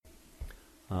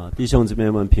弟兄姊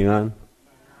妹们平安。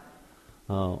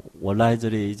我来这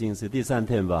里已经是第3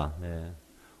天吧。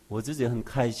我自己很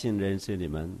开心认识你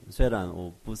们，虽然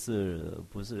我不是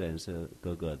认识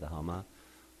哥哥的，好吗？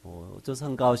我就是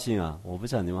很高兴啊。我不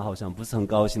想你们好像不是很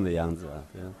高兴的样子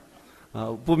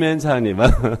啊。不勉强你们。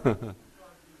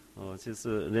其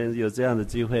实有这样的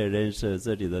机会认识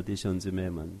这里的弟兄姊妹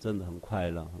们，真的很快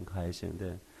乐，很开心。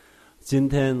对，今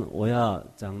天我要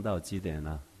讲到几点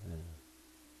呢？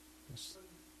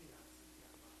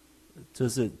就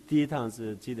是第一堂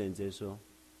是几点结束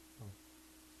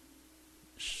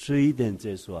？11点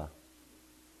结束啊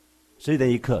，11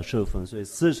点一刻15分，所以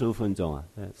45分钟啊，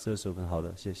对，45分，好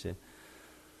的，谢谢。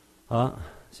好，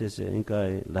谢谢，应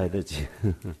该来得及。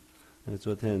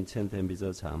昨天前天比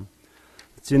较长。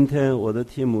今天我的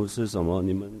题目是什么？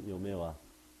你们有没有啊？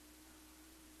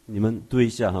你们读一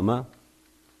下好吗？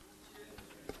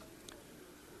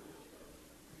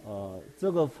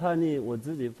这个翻译我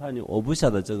自己翻译，我不晓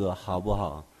得这个好不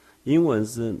好。英文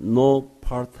是 No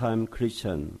part-time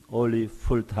Christian, only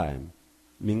full-time，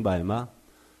 明白吗？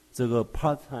这个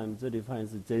part-time 这里翻译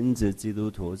是兼职基督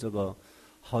徒，这个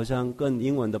好像跟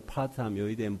英文的 part-time 有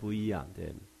一点不一样。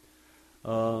对，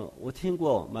我听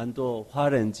过蛮多华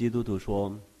人基督徒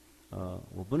说，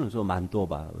我不能说蛮多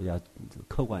吧，我要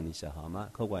客观一下好吗？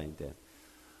客观一点。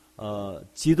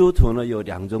基督徒呢有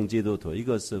2种基督徒，一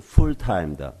个是 full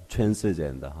time 的，全时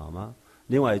间的，好吗？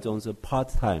另外一种是 part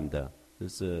time 的，就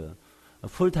是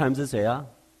full time 是谁啊？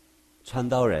传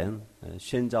道人、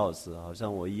宣教士，好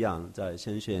像我一样在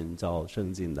宣教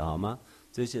圣经的，好吗？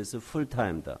这些是 full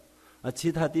time 的。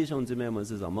其他弟兄姊妹们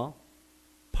是什么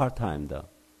 ？part time 的。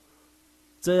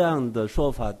这样的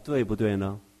说法对不对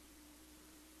呢？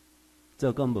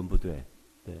这根本不对。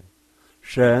对，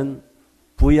神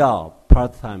不要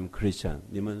part-time Christian，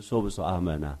 你们说不说阿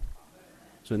门啊？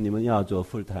所以你们要做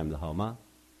full-time 的好吗？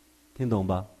听懂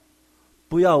吧？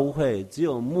不要误会，只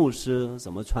有牧师、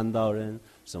什么传道人、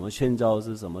什么宣教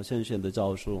师、什么宣的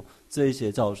教书，这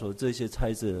些教授，这些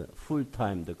才是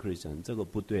full-time 的 Christian， 这个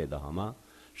不对的好吗？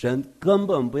神根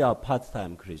本不要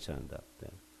part-time Christian 的。对，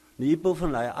你一部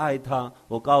分来爱他，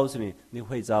我告诉你，你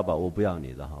回家吧，我不要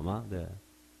你的好吗？对，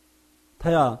他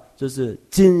要就是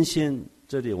尽心。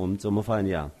这里我们怎么翻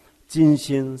译啊？尽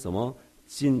心什么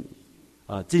尽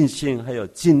心，还有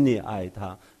尽力爱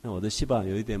他。那我的西班牙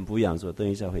有一点不一样，所以等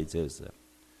一下会解释。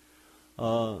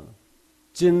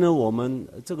进入我们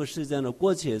这个世界呢，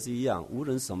过去也是一样，无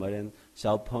论什么人，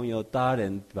小朋友、大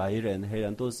人、白人、黑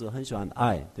人，都是很喜欢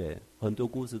爱。对，很多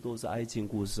故事都是爱情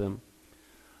故事。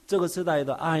这个时代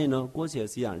的爱呢，过去也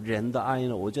是一样，人的爱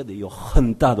呢，我觉得有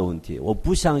很大的问题。我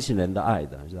不相信人的爱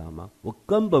的，知道吗？我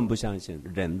根本不相信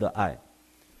人的爱。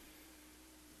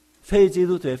非基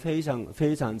督徒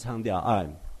非常强调爱。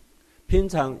平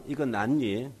常一个男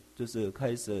女就是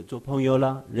开始做朋友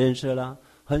啦，认识啦，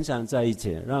很想在一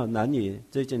起。然后男女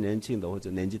最近年轻的或者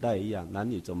年纪大一样，男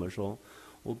女怎么说？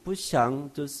我不想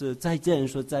就是再见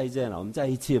说再见了，我们在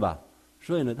一起吧。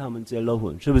所以呢，他们结了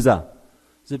婚，是不是啊？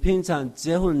是平常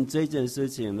结婚这件事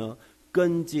情呢，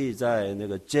根基在那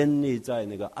个建立在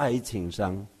那个爱情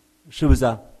上，是不是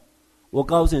啊？我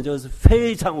告诉你，就是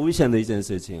非常危险的一件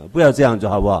事情，不要这样做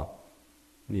好不好？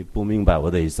你不明白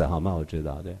我的意思好吗？我知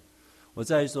道，对。我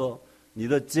再说，你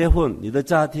的结婚、你的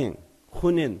家庭、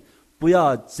婚姻，不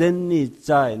要建立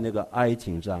在那个爱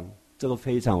情上，这个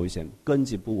非常危险，根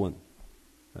基不稳。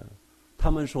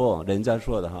他们说，人家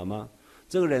说的好吗？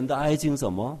这个人的爱情什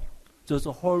么？就是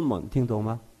hormone， 听懂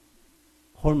吗？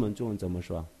 hormone 中文怎么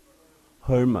说？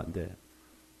 hormone， 对。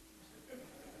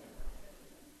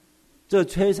这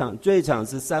最长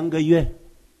是3个月，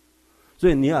所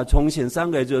以你要重新3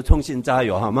个月就重新加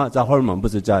油好吗？加荷尔蒙不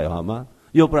是加油好吗？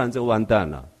要不然就完蛋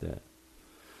了。对，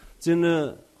真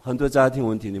的很多家庭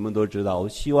问题你们都知道，我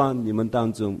希望你们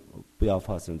当中不要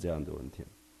发生这样的问题。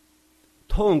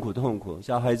痛苦，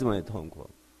小孩子们也痛苦，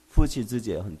夫妻之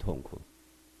间也很痛苦。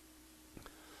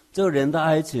这个人的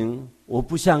爱情，我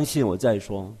不相信，我再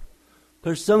说。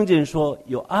可是圣经说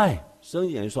有爱，圣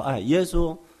经也说爱，耶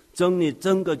稣整理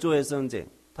整个旧约圣经，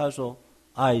他说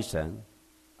爱神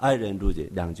爱人如己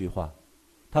2句话。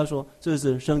他说这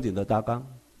是圣经的大纲。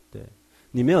对，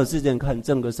你没有时间看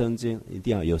整个圣经，一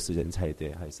定要有时间才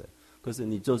对，还是？可是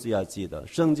你就是要记得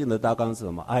圣经的大纲是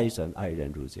什么？爱神爱人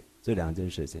如己，这2件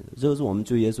事情，这是我们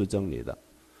主耶稣整理的。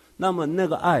那么那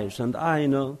个爱，神的爱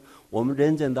呢，我们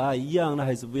人间的爱一样的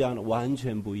还是不一样的？完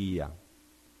全不一样。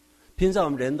平常我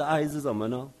们人的爱是什么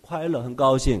呢？快乐，很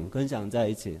高兴，很想在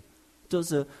一起，就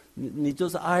是你就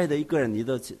是爱的一个人，你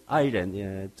的爱人，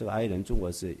这个爱人中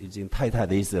国是已经太太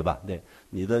的意思吧？对，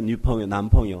你的女朋友、男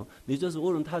朋友，你就是无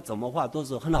论他怎么话都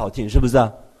是很好听，是不是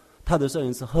啊？他的声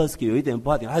音是 husky， 有一点不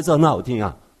好听，还是很好听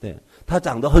啊。对，他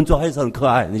长得很壮，还是很可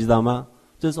爱，你知道吗？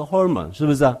这是 hormone， 是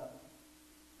不是啊？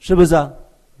是不是啊？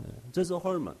这是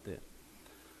hormone。对，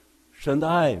神的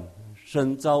爱，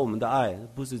神造我们的爱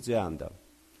不是这样的。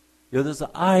有的是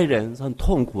爱人很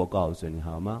痛苦，我告诉你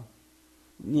好吗？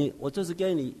我这是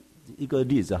给你一个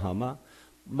例子好吗？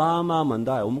妈妈们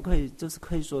的爱，我们可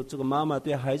以说，这个妈妈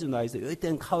对孩子的爱是有一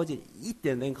点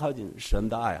点靠近神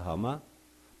的爱，好吗？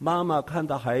妈妈看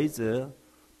到孩子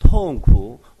痛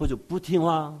苦或者不听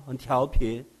话、很调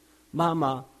皮，妈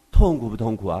妈痛苦不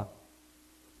痛苦啊？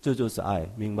这就是爱，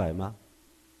明白吗？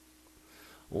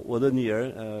我的女儿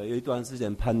有一段时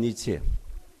间叛逆期，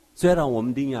虽然我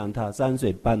们领养她3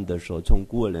岁半的时候从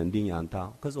孤儿院领养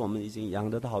她，可是我们已经养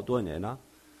了她好多年了。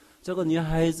这个女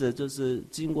孩子就是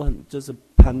经过就是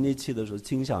叛逆期的时候，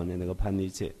青少年那个叛逆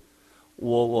期，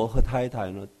我和太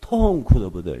太呢痛苦的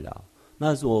不得了。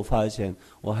那时候我发现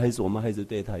我们孩子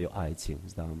对她有爱情，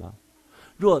知道吗？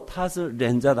如果他是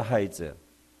人家的孩子，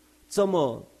这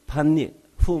么叛逆，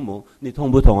父母你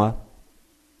痛不痛啊？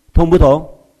痛不痛？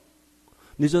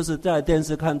你就是在电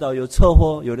视看到有车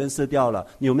祸，有人死掉了，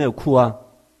你有没有哭啊？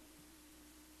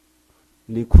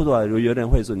你哭的话，有人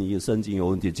会说你神经有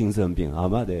问题，精神病，好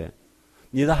吗？对，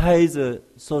你的孩子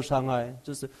受伤害，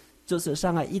就是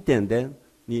伤害一点点，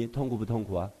你痛苦不痛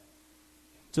苦啊？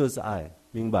这是爱，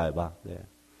明白吧？对，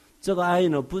这个爱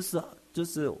呢，不是就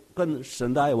是跟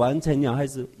神的爱完全一样，还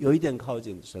是有一点靠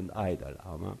近神的爱的了，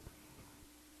好吗？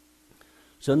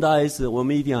神的爱是我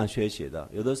们一定要学习的，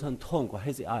有的时候很痛苦，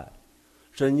还是爱。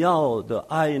神要的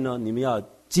爱呢，你们要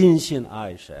尽心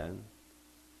爱神，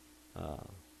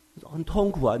很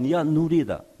痛苦啊！你要努力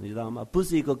的，你知道吗？不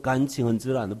是一个感情很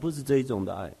自然的，不是这一种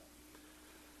的爱。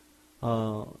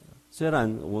虽然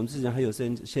我们之前还有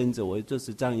限制，我就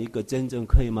是讲一个见证，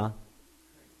可以吗？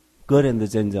个人的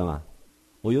见证啊，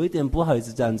我有一点不好意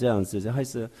思讲这样的事情，还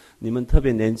是你们特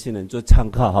别年轻人做参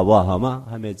考，好不好？好吗？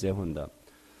还没结婚的。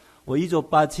我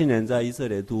1987年在以色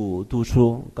列读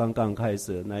书，刚刚开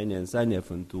始，那一年3月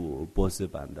份读博士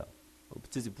班的，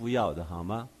自己不要的，好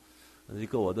吗？一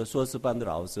个我的硕士班的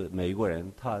老师，美国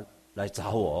人，他来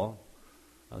找我，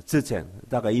之前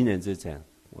大概1年之前，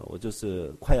我就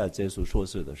是快要结束硕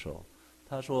士的时候，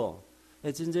他说：“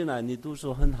金正男，你读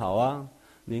书很好啊，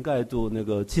你应该读那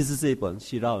个74本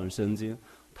希腊文圣经。”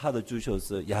他的主修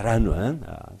是亚兰文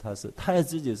啊，他也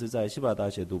自己是在希伯来大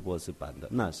学读博士班的，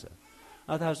那是。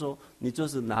他说你就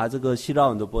是拿这个希腊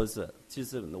文的博士，其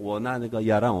实我拿那个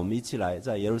亚兰，我们一起来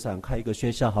在耶路撒冷开一个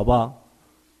学校，好不好？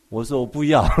我说我不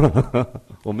要，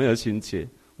我没有兴趣。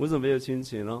为什么没有兴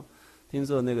趣呢？听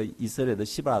说那个以色列的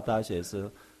希伯来大学是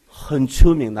很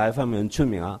出名，哪一方面很出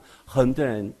名啊？很多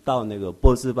人到那个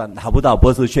博士班拿不到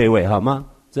博士学位，好吗？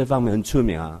这方面很出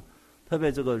名啊。特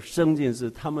别这个圣经是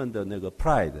他们的那个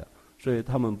pride， 所以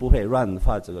他们不会乱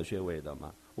发这个学位的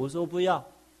嘛。我说不要，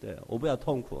对，我不要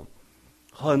痛苦。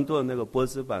很多那个博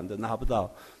士班都拿不到，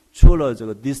除了这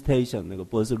个 dissertation 那个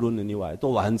博士论文以外，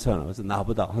都完成了，是拿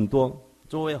不到，很多，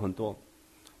周围很多，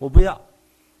我不要。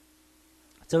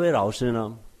这位老师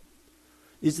呢，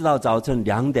一直到早晨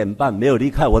2点半没有离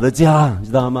开我的家，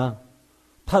知道吗？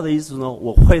他的意思呢，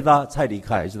我回答才离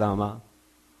开，知道吗？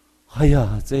哎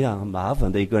呀，这样很麻烦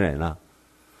的一个人啊！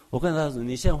我跟他说：“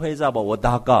你先回家吧，我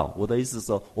祷告。”我的意思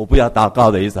说，我不要祷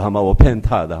告的意思，好吗？我骗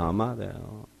他的，好吗？对。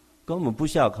根本不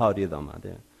需要考虑的嘛，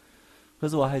对。可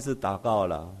是我还是祷告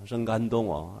了，很感动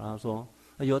哦。然后说，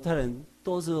犹太人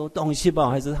都是动细胞，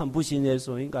还是他们不信耶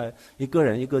稣？应该一个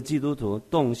人一个基督徒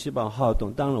动细胞好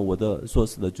动。当然，我的硕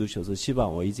士的主修是细胞，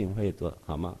我已经会的，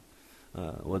好吗？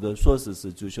我的硕士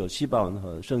是主修细胞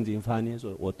和圣经翻译，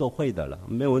所以我都会的了，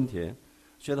没有问题，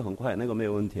学得很快，那个没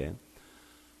有问题。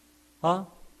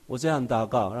我这样祷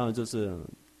告，然后就是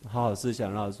好好思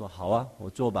想，然后说好啊，我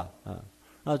做吧，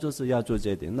那就是要做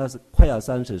决定，那是快要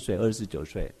30岁，29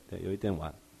岁，对，有一点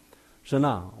晚。神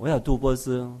啊，我要读博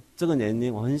士，这个年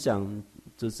龄我很想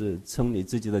就是成你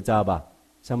自己的家吧，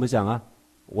想不想啊？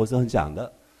我是很想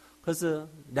的，可是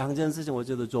2件事情我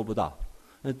觉得做不到。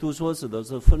读硕士的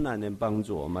是芬兰人帮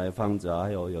助我买房子啊，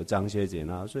还有奖学金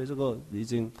啊，所以这个已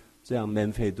经这样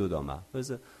免费读的嘛。可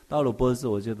是到了博士，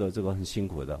我觉得这个很辛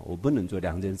苦的，我不能做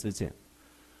2件事情。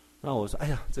那我说，哎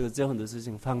呀，这个结婚的事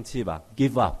情放弃吧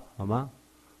 ，give up 好吗？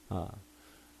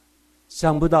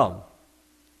想不到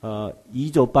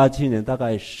，1987年大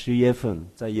概10月份，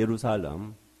在耶路撒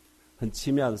冷，很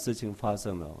奇妙的事情发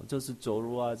生了，就是走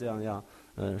路啊，这样，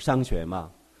上学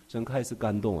嘛，神开始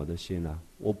感动我的心了。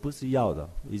我不是要的，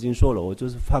已经说了，我就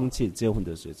是放弃结婚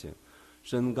的事情。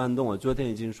神感动我，昨天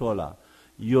已经说了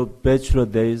 ，Your bachelor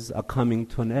days are coming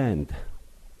to an end，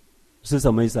 是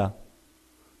什么意思啊？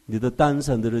你的单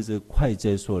身的日子快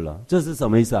结束了，这是什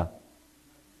么意思啊？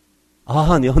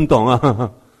啊，你很懂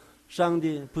啊！上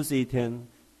帝不是一天，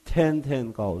天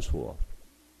天告诉我，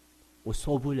我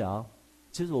受不了。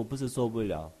其实我不是受不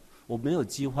了，我没有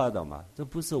计划的嘛，这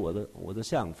不是我的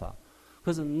想法。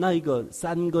可是那一个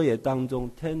3个月当中，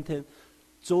天天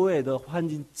周围的环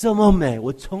境这么美，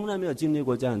我从来没有经历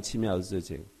过这样奇妙的事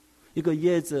情。一个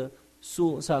叶子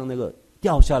树上那个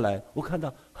掉下来，我看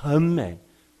到很美，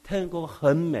天空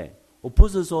很美。我不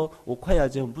是说我快要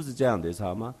结婚，不是这样的，知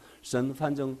道吗？神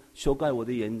反正修改我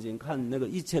的眼睛，看那个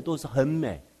一切都是很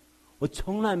美。我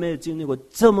从来没有经历过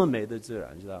这么美的自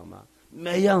然，知道吗？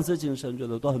每样事情神觉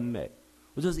得都很美，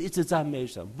我就是一直赞美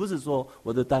神，不是说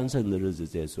我的单身的日子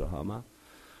结束，好吗？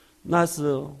那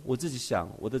是我自己想，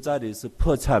我的家里是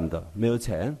破产的，没有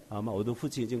钱，好吗？我的父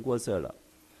亲已经过世了，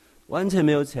完全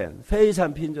没有钱，非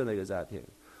常贫穷的一个家庭。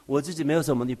我自己没有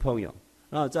什么女朋友，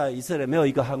然后在以色列没有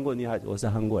一个韩国女孩子，我是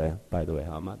韩国人，by the way，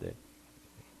好吗？对。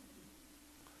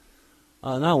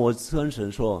那我跟神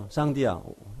说，上帝啊，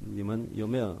你们有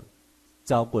没有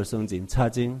教过圣经查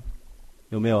经？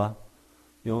有没有啊？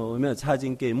有没有查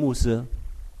经给牧师？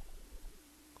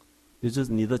也就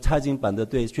是你的查经版的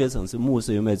对学生是牧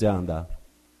师，有没有这样的？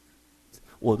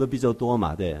我的比较多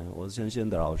嘛，对，我是先生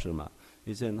的老师嘛。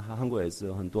以前韩国也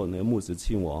是很多那个牧师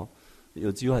请我，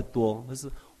有机会多。可是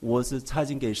我是查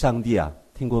经给上帝啊，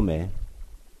听过没？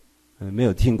没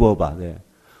有听过吧？对，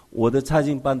我的查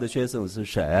经班的学生是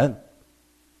神，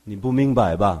你不明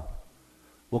白吧？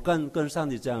我跟上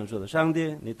帝这样说的：上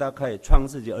帝，你打开创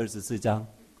世纪24章，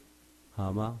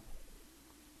好吗？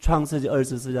创世纪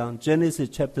24章 Genesis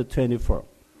chapter 24，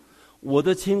我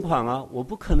的情况啊，我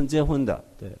不可能结婚的，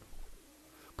对。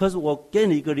可是我给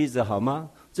你一个例子好吗？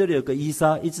这里有个以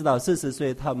撒，一直到40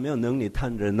岁，他没有能力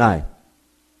谈忍耐，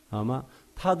好吗？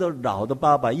他的老的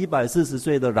爸爸140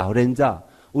岁的老人家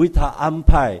为他安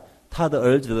排他的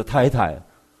儿子的太太，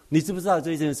你知不知道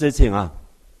这件事情啊？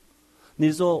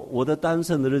你说我的单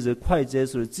身的日子快结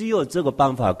束了，只有这个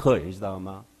办法可以，知道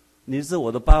吗？你是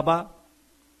我的爸爸，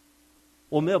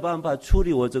我没有办法处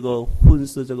理我这个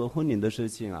婚姻的事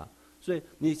情啊，所以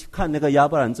你看那个亚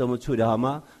伯兰怎么处理好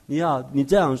吗？你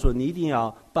这样说，你一定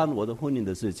要办我的婚姻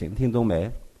的事情，听懂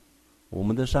没？我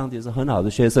们的上帝是很好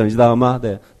的学生，知道吗？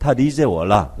对，他理解我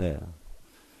了，对。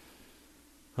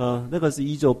那个是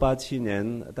1987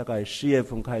年，大概10月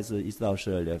份开始，一直到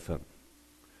12月份。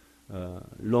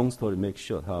long story make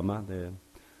short， 好吗？对，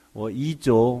我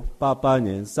1988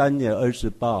年3月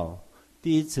28号。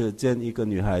第一次见一个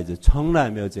女孩子，从来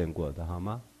没有见过的，好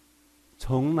吗？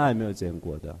从来没有见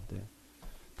过的，对。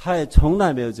她也从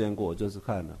来没有见过，我就是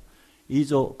看了。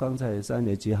刚才3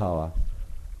月几号啊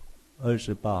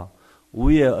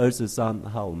？28，5月23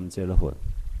号我们结了婚。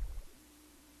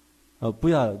不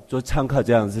要做参考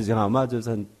这样的事情，好吗？就是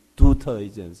很独特的一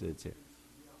件事情。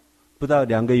不到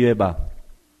2个月吧，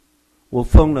我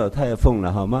疯了，她也疯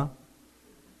了，好吗？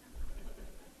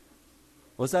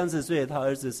我30岁，她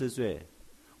24岁。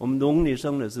我们农历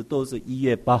生日都是1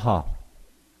月8号，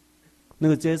那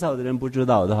个介绍的人不知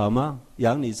道的好吗？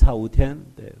阳历差5天，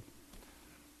对。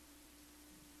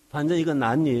反正一个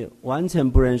男女完全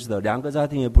不认识的，2个家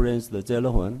庭也不认识的结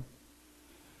了婚。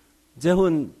结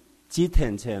婚几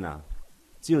天前啊，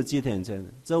只有几天前，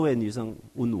这位女生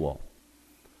问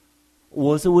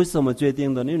我是为什么决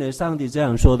定的？因为上帝这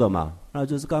样说的嘛，那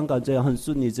就是刚刚这样很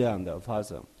顺利这样的发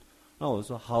生。那我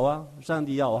说好啊，上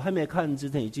帝要我还没看之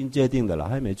前已经决定的了，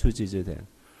还没出去之前。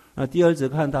那第二次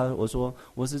看他，我说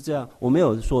我是这样，我没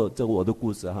有说这个我的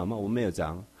故事好吗？我没有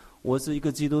讲，我是一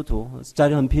个基督徒，家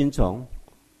里很贫穷，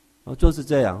就是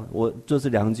这样，我就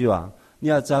是2句啊，你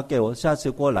要嫁给我，下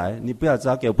次过来；你不要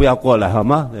嫁给我，不要过来，好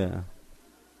吗？对。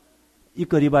1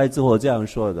个礼拜之后这样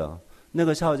说的，那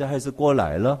个小姐还是过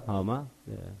来了，好吗？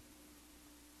对。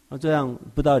这样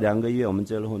不到2个月我们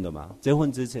结了婚的嘛。结婚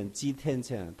之前几天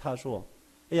前，他说：“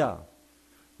哎呀，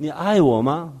你爱我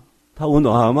吗？”他问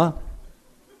我好吗？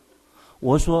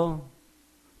我说：“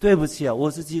对不起啊，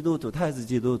我是基督徒，他也是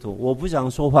基督徒，我不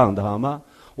想说谎的好吗？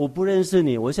我不认识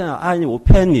你，我现在爱你，我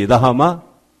骗你的好吗？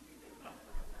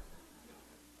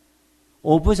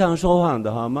我不想说谎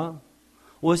的好吗？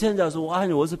我现在说我爱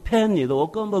你，我是骗你的，我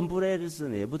根本不认识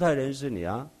你，不太认识你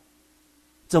啊。”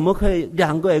怎么可以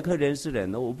2个也可以认识人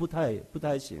呢？我不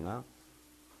太行啊。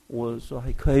我说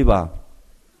还可以吧。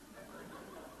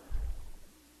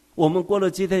我们过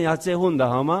了几天要结婚的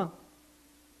好吗？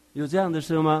有这样的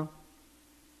事吗？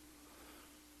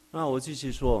那我继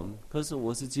续说，可是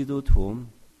我是基督徒，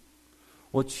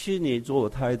我娶你做我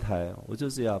太太，我就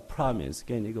是要 promise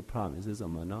给你一个 promise 是什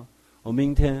么呢？我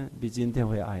明天比今天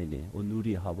会爱你，我努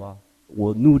力好不好？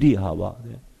我努力好不好？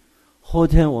对。后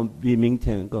天我比明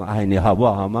天更爱你，好不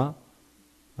好？好吗？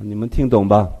你们听懂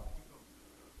吧？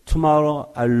 Tomorrow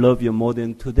I love you more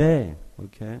than today.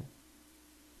 Okay?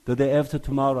 The day after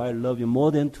tomorrow I love you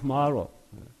more than tomorrow.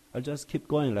 I just keep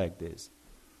going like this.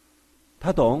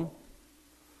 他懂？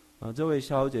这位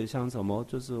小姐像什么？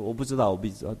就是我不知道，我不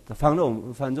知道。反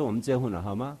正我们结婚了，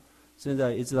好吗？现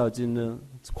在一直到今天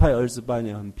快28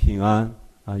年，很平安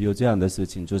啊。有这样的事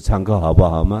情就参考，好不好？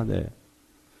好吗？对。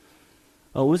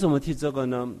为什么提这个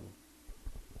呢？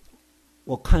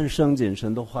我看圣经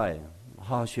神的话，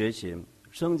好好学习。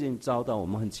圣经教导我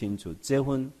们很清楚，结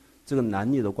婚这个男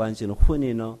女的关系呢，婚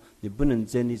姻呢，你不能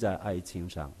建立在爱情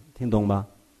上，听懂吗？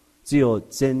只有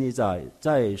建立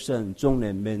在神众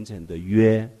人面前的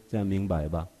约，这样明白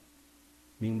吧？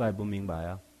明白不明白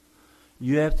啊？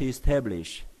 You have to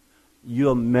establish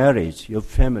your marriage, your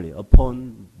family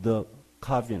upon the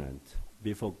covenant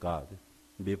before God,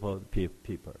 before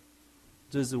people.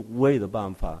 这是唯一的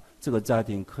办法，这个家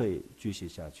庭可以继续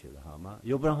下去的，好吗？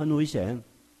要不然很危险，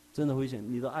真的危险，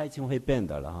你的爱情会变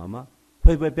的了，好吗？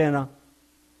会不会变呢？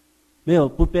没有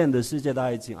不变的世界的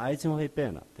爱情，爱情会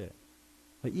变了，对，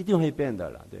一定会变的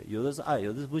了，对。有的是爱，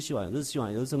有的是不喜欢，有的是喜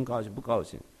欢，有的是很高兴，不高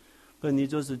兴。可你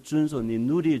就是遵守，你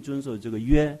努力遵守这个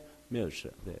约，没有事，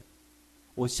对。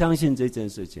我相信这件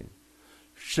事情，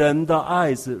神的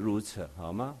爱是如此，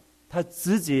好吗？他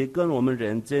自己跟我们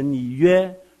人建立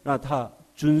约，让他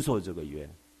遵守这个约，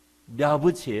了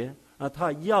不起啊！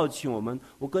他邀请我们，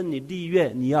我跟你立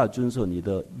约，你要遵守你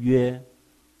的约，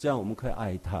这样我们可以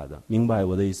爱他的，明白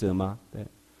我的意思吗？对。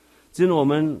进入我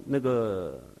们那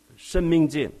个申命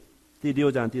记第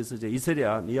6章第4节，以色列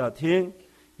啊，你要听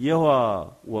耶和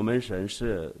华我们神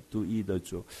是独一的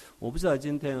主。我不知道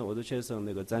今天我的学生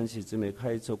那个张喜姊妹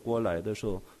开车过来的时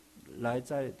候，来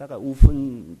在大概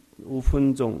5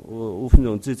分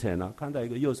钟之前呢，看到一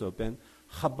个右手边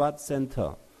Chabad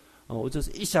Center， 我就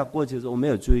是一下过去的时候我没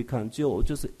有注意看，我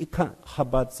就是一看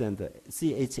Chabad Center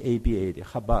CHABA 的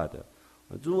Chabad，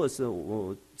 如果是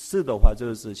我是的话，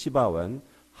就是西巴文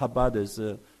Chabad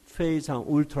是非常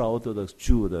ultra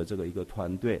orthodox 的这个一个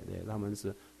团队，他们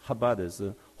是 Chabad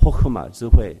是Chokhmah 智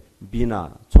慧 Bina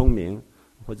聪明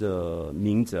或者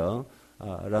明哲。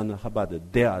然后 Chabad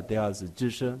Dea 是知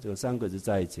识，这个3个字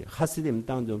在一起。Hasidim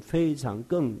当中非常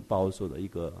更保守的一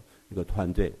个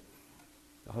团队，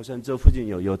好像这附近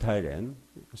有犹太人，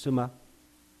是吗？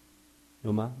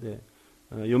有吗？对，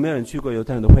有没有人去过犹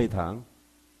太人的会堂？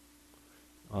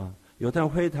犹太人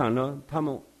会堂呢，他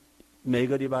们每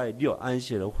个礼拜6安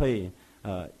息日会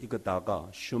一个祷告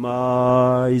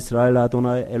Shema Yisrael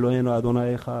Adonai Eloheinu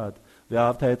Adonai Echad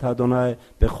ואהבת את אדוני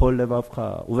בכל לבבך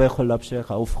ובכל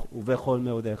נפשך ובכל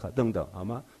מאודיך等等，好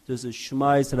吗？这是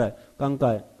Shema Yisrael。刚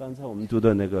才我们读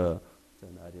的那个在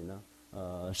哪里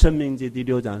呢？申命记第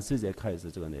6章4节开始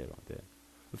这个内容，对，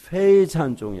非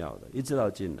常重要的，一直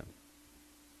到今了，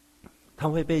他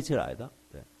会背起来的，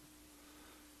对。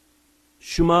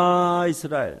Shema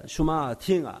Yisrael， Shema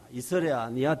听啊，以色列啊，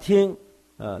你要听。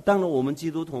当然我们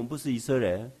基督徒不是以色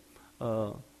列，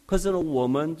可是呢，我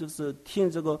们就是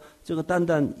听这个单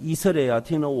单以色列要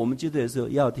听了，我们基督也是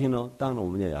要听了，当然我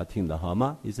们也要听的，好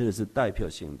吗？以色列是代表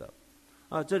性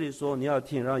的，这里说你要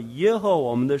听，然后耶和华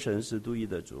我们的神是独一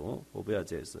的主，我不要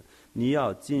解释，你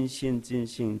要尽心尽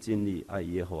性尽力爱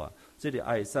耶和华。这里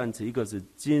爱3次，一个是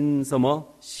尽什么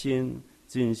心，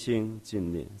尽心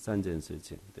尽力，3件事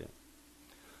情，对。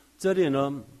这里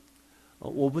呢，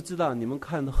我不知道你们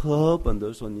看和合本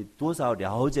的时候，你多少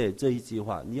了解这一句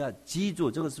话？你要记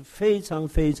住，这个是非常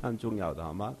非常重要的，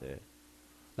好吗？对。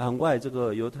难怪这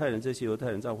些犹太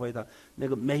人在会堂，那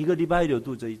个每个礼拜都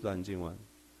读这一段经文，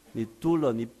你读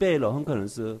了，你背了，很可能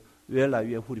是越来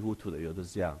越糊里糊涂的。有的是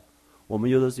这样，我们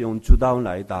有的是用主祷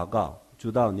来祷告，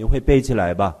主祷你会背起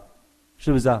来吧？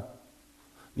是不是啊？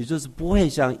你就是不会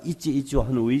像一句一句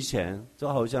很危险，就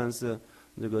好像是。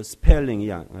那个 spelling 一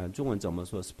样，中文怎么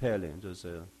说 spelling 就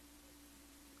是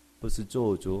不是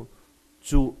咒诅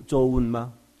咒文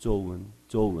吗？咒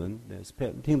文对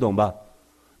spelling 听懂吧？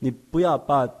你不要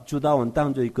把主祷文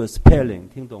当作一个 spelling，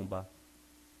 听懂吧？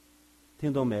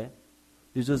听懂没？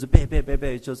你就是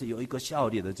背，就是有一个效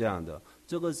率的这样的，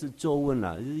这个是咒文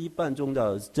啦，一般宗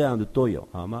教这样的都有，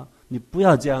好吗？你不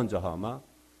要这样子，好吗？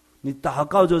你祷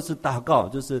告就是祷告，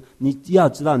就是你要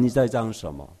知道你在讲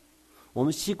什么。我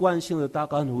们习惯性的祷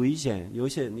告很危险，有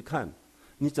些你看，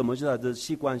你怎么知道这是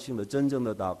习惯性的真正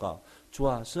的祷告？主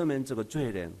啊，赦免这个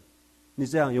罪人，你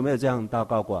这样有没有这样祷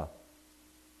告过？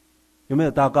有没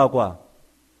有祷告过？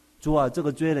主啊，这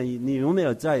个罪人，你有没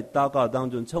有在祷告当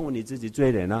中称呼你自己罪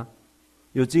人啊？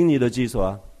有经历的基础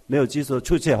啊，没有基础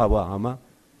出去好不好？好吗？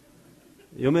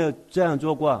有没有这样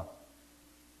做过？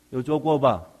有做过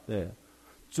吧？对，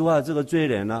主啊，这个罪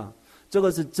人啊，这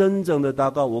个是真正的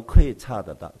祷告，我可以查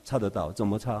得到，怎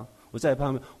么查？我在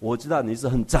旁边，我知道你是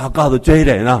很糟糕的罪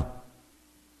人啊。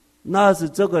那是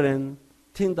这个人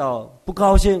听到不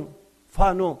高兴、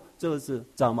发怒，这个是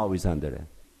假冒伪善的人。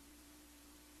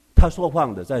他说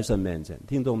谎的，在神面前，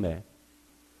听懂没？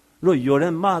如果有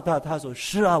人骂他，他说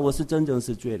是啊，我是真正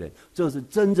是罪人，这是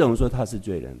真正说他是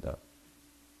罪人的，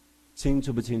清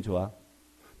楚不清楚啊？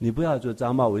你不要做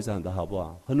假冒伪善的好不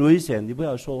好？很危险，你不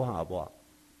要说谎好不好？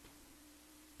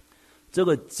这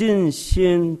个尽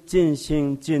心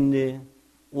尽力，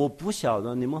我不晓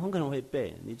得，你们很可能会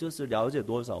背，你就是了解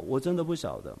多少，我真的不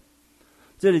晓得。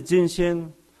这里尽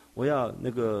心，我要那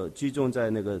个居中在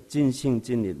那个尽心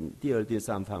尽力第二、第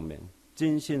三方面。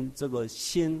尽心这个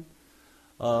心，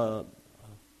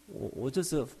我就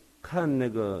是看那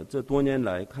个这多年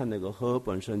来看那个和合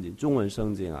本圣经中文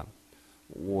圣经啊。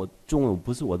我中文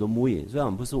不是我的母语，虽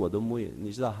然不是我的母语，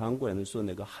你知道韩国人说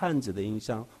那个汉字的影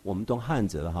响，我们懂汉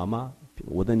字的好吗？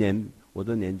我的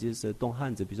年纪是懂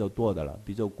汉字比较多的了，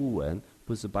比较古文，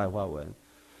不是白话文。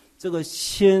这个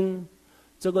心，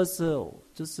这个是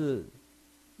就是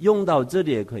用到这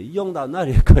里也可以，用到那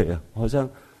里也可以，好像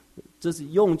这是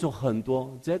用就很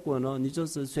多，结果呢，你就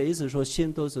是随时说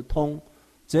心都是通，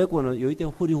结果呢有一点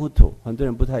糊里糊涂，很多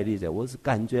人不太理解，我是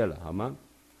感觉了好吗？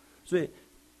所以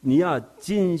你要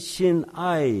尽心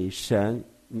爱神，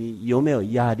你有没有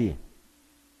压力？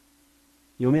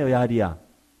有没有压力啊？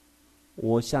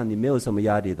我想你没有什么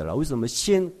压力的了。为什么？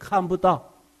心看不到，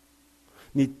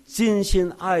你尽心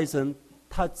爱神，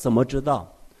他怎么知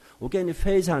道？我给你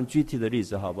非常具体的例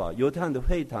子好不好？犹太人的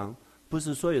会堂不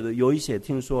是所有的，有一些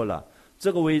听说了，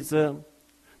这个位置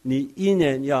你一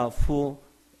年要付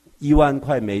1万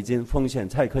块美金奉献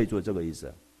才可以做这个意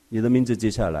思，你的名字记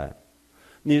下来。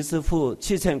你是付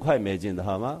7000块美金的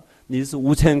好吗？你是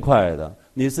5000块的，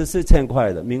你是4000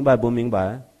块的，明白不明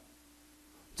白？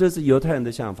这是犹太人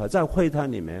的想法。在会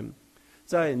堂里面，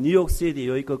在 New York City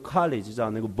有一个 college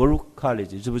叫那个 Baruch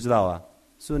College， 知不知道啊？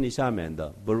是你下面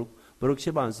的 Baruch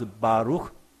西班牙是 Baruch。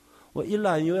我一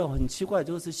来因为很奇怪，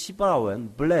这个是希伯来文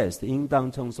blessed 应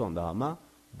当称颂的好吗？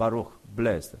 Baruch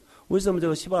blessed。为什么这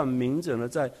个希伯来名字呢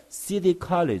在 City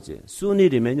College 苏尼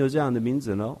里面有这样的名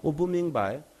字呢？我不明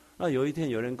白。那有一天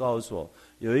有人告诉我，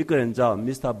有一个人叫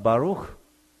Mr. Baruch，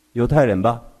 犹太人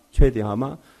吧，确定好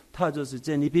吗？他就是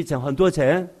借你笔钱很多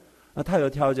钱，那他有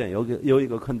条件，有一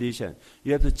个 condition，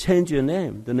 you have to change your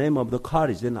name, the name of the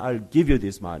college, then I'll give you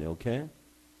this money, OK？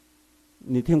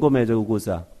 你听过没这个故事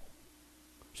啊？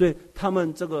所以他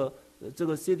们这个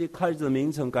City College 的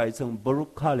名称改成 Baruch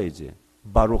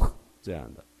College，Baruch 这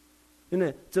样的，因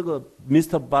为这个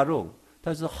Mr. Baruch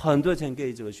他是很多钱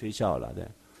给这个学校了，对。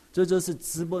这就是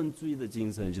资本主义的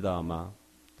精神，知道吗？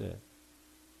对，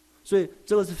所以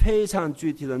这个是非常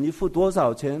具体的。你付多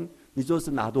少钱，你就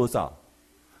是拿多少。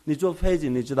你坐飞机，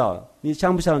你知道，你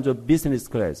想不想坐 business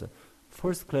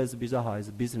class？First class 比较好还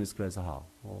是 business class 好？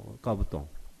我搞不懂。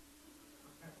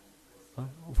啊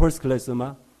 ，first class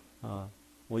吗？啊，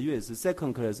我以为是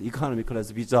second class、economy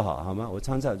class 比较好，好吗？我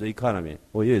常常做 economy，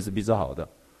 我以为是比较好的。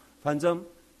反正，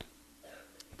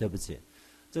对不起，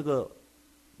这个。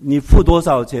你付多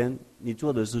少钱，你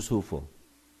做的是舒服，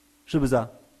是不是啊？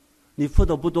你付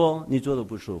的不多，你做的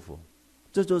不舒服，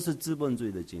这就是资本主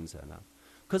义的精神了。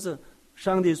可是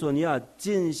上帝说你要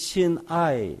尽心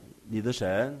爱你的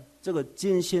神，这个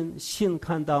尽心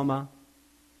看到吗？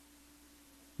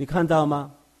你看到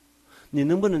吗？你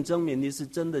能不能证明你是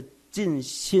真的尽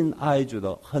心爱主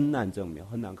的？很难证明，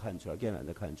很难看出来，更难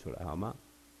的看出来，好吗？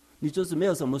你就是没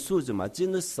有什么素质嘛，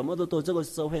真的什么都这个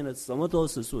社会呢，什么都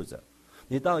是素质。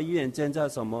你到医院检查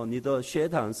什么？你的血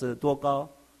糖是多高？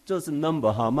这是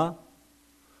number 好吗？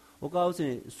我告诉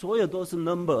你，所有都是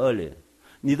number 而已。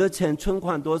你的钱存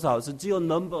款多少是只有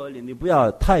number 而已，你不要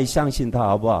太相信它，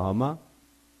好不好？好吗？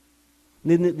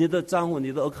你的账户、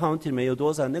你的 account 里面有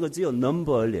多少？那个只有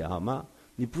number 而已，好吗？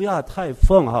你不要太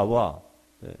疯，好不好？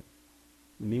对，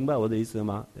你明白我的意思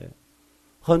吗？对，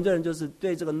很多人就是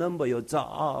对这个 number 有骄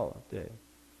傲。对，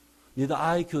你的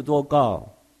IQ 多高？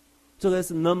这个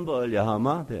是 number 而已，好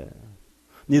吗？对，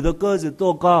你的个子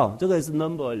多高？这个也是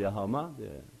number 而已，好吗？对，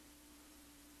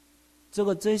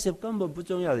这些根本不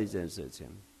重要的一件事情。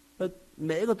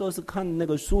每一个都是看那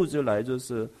个数字来，就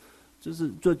是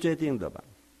做决定的吧。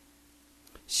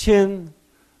先，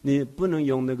你不能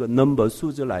用那个 number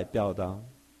数字来表达，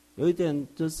有一点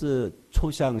就是抽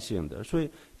象性的，所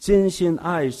以尽心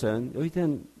爱神有一点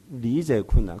理解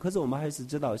困难。可是我们还是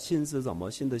知道心是什么，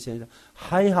心的现象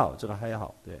还好，这个还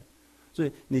好，对。所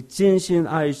以你尽心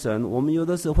爱神，我们有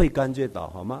的时候会感觉到，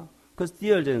好吗？可是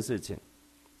第二件事情，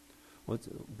我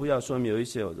不要说明，有一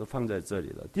些我就放在这里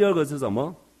了。第二个是什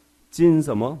么？尽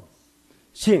什么？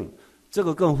性，这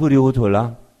个更糊里糊涂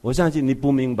了。我相信你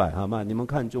不明白，好吗？你们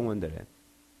看中文的人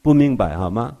不明白，好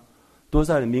吗？多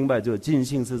少人明白这个尽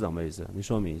性是什么意思？你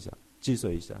说明一下，记述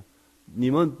一下。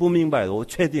你们不明白的，我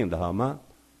确定的，好吗？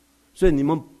所以你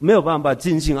们没有办法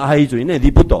尽性爱主，因为你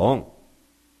不懂。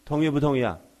同意不同意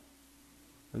啊？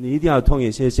你一定要同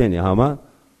意，谢谢你，好吗？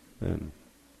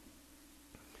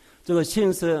这个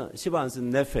性是西班牙是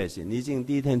nefesh， 你已经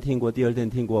第一天听过，第二天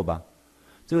听过吧？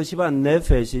这个西班牙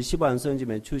nefesh 西班牙圣经里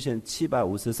面出现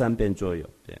753遍左右，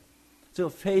对，这个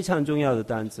非常重要的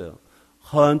单词，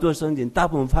很多圣经大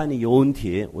部分翻译有问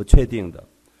题，我确定的。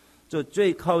这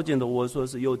最靠近的我说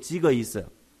是有几个意思，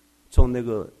从那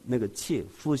个气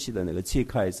呼吸的那个气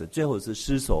开始，最后是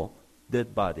尸首 dead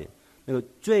body， 那个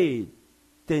最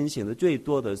典型的最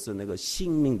多的是那个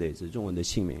性命的意思，中文的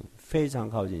性命非常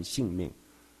靠近性命。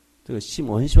这个性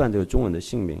我很喜欢这个中文的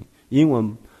性命，英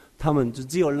文他们就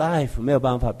只有 life 没有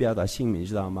办法表达性命，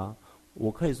知道吗？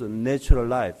我可以说 natural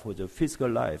life 或者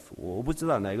physical life， 我不知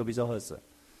道哪个比较合适，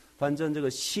反正这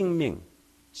个性命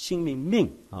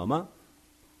命好吗？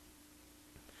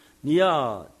你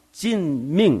要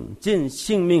尽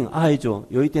性命爱主，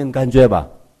有一点感觉吧？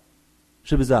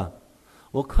是不是啊？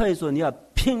我可以说你要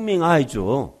拼命爱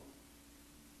主，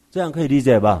这样可以理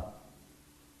解吧？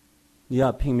你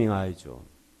要拼命爱主，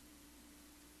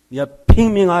你要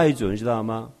拼命爱主，你知道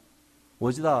吗？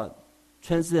我知道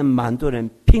全世界蛮多人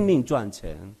拼命赚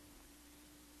钱。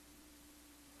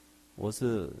我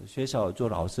是学校做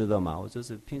老师的嘛，我就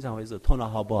是平常会说头脑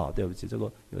好不好？对不起，这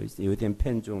个有一点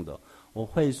偏重的。我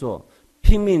会说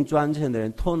拼命赚钱的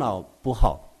人头脑不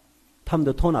好，他们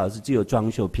的头脑是只有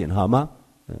装修品，好吗？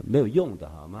没有用的，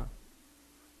好吗？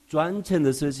赚钱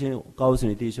的事情，告诉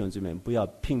你弟兄姊妹，不要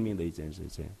拼命的一件事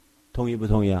情，同意不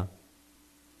同意啊？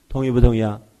同意不同意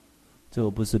啊？这个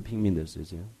不是拼命的事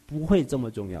情，不会这么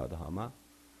重要的，好吗？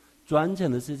赚钱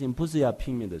的事情不是要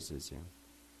拼命的事情。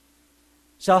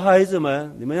小孩子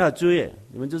们，你们要注意，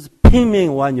你们就是拼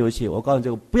命玩游戏。我告诉你，这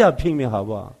个不要拼命，好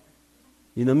不好？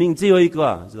你的命只有一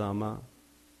个，知道吗？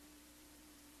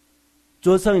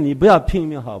做生意你不要拼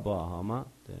命，好不好？好吗？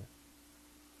对，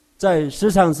在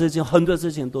市场事情很多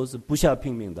事情都是不需要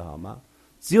拼命的，好吗？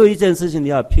只有一件事情你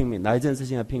要拼命，哪一件事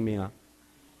情要拼命啊？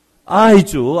爱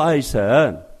主爱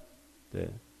神，对，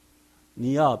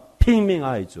你要拼命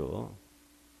爱主。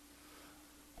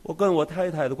我跟我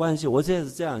太太的关系，我现在是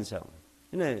这样想，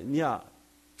因为你要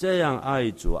这样爱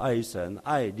主爱神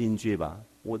爱邻居吧。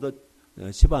我的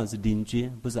西班牙是邻居，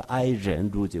不是爱人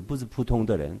如己，不是普通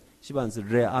的人。西班牙是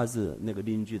real 是那个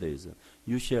邻居的意思。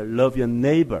You shall love your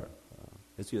neighbor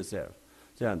as yourself，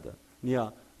 这样的。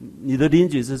你的邻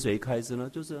居是谁开始呢？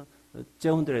就是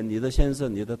结婚的人，你的先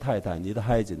生、你的太太、你的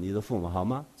孩子、你的父母，好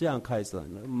吗？这样开始，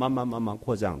慢慢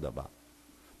扩张的吧。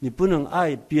你不能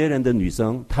爱别人的女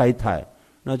生太太，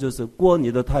那就是过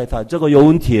你的太太，这个有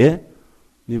问题。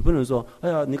你不能说，哎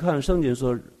呀，你看圣经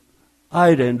说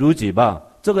爱人如己吧，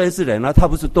这个也是人啊，他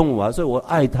不是动物啊，所以我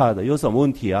爱他的，有什么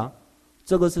问题啊？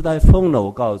这个是太疯了，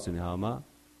我告诉你，好吗？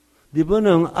你不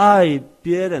能爱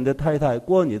别人的太太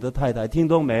过你的太太，听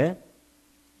懂没？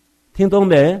听懂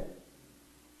没？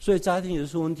所以家庭也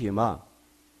是问题嘛。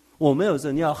我没有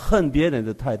说你要恨别人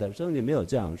的太太，圣经没有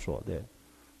这样说，对。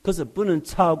可是不能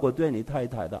超过对你太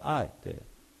太的爱，对，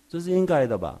这是应该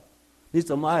的吧？你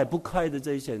怎么爱不开的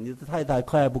这些？你的太太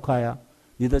可爱不可爱啊？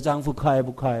你的丈夫可爱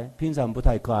不可爱？平常不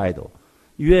太可爱的，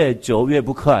越久越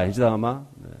不可爱，知道吗？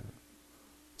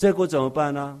结果怎么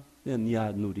办呢？你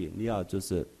要努力，你要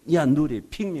努力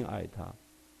拼命爱他。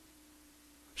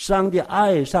上帝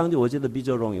爱上帝，我觉得比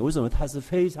较容易。为什么？他是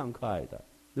非常可爱的。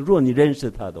如果你认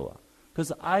识他的话，可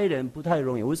是爱人不太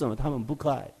容易。为什么？他们不可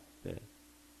爱。对，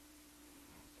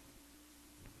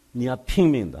你要拼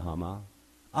命的，好吗？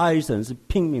爱神是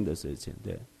拼命的事情。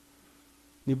对，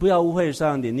你不要误会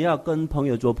上帝。你要跟朋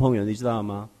友做朋友，你知道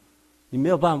吗？你没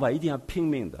有办法，一定要拼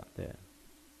命的。对，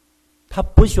他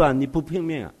不喜欢你不拼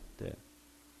命啊。对，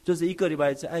就是一个礼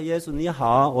拜一次。哎，耶稣你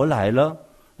好，我来了。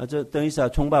就等一下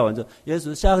崇拜完之后，耶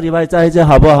稣下个礼拜再见，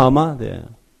好不好吗？对，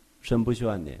神不喜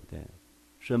欢你，对，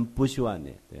神不喜欢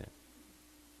你，对，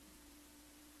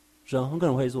神很可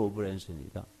能会说我不认识你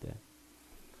的，对，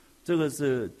这个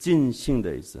是尽兴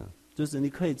的意思，就是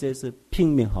你可以这是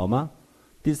拼命，好吗？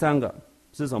第三个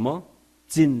是什么？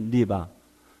尽力吧。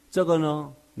这个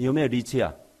呢，你有没有力气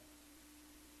啊？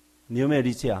你有没有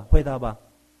力气啊？回答吧。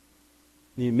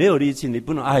你没有力气，你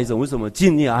不能爱神，为什么？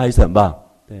尽力爱神吧，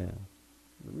对。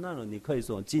那你可以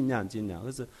说尽量，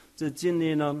可是这尽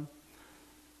力呢？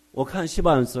我看西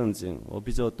班牙圣经，我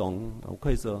比较懂，我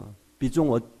可以说比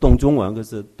我懂中文，可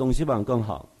是懂西班牙更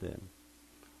好。对，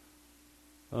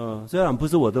虽然不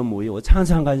是我的母语，我常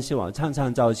常看西方，常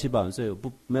常找西方，所以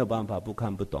我没有办法不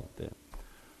看不懂。对，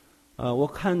我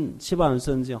看西方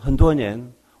圣经很多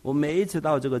年，我每一次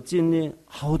到这个经历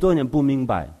好多年不明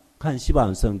白，看西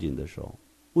方圣经的时候，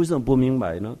为什么不明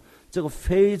白呢？这个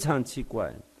非常奇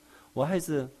怪。我还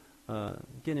是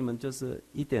给你们就是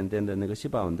一点点的那个西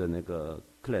方文的那个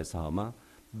class 好吗？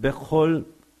 Bechol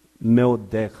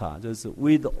meodecha 就是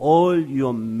with all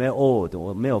your meod，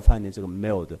 我没有翻译这个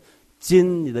meod，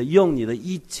 尽你的用你的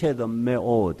一切的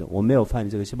meod， 我没有翻译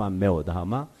这个西方 meod 好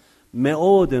吗？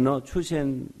 meod 呢出现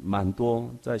蛮多，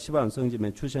在西方圣经里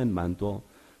面出现蛮多，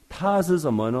它是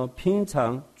什么呢？平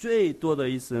常最多的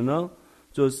意思呢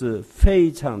就是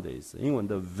非常的意思，英文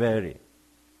的 very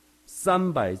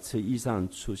 300次以上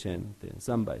出现，对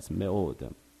，300次meod，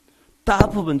大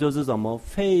部分就是什么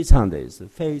非常的意思，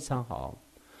非常好。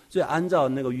所以按照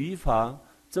那个语法，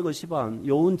这个西方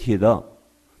有问题的，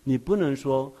你不能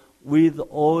说 with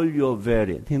all your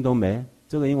very， 听懂没？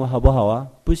这个英文好不好啊？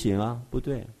不行啊，不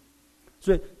对。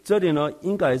所以这里呢，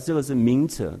应该这个是名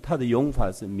词，它的用法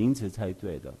是名词才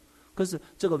对的。可是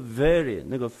这个 very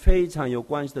那个非常有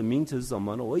关系的名词是什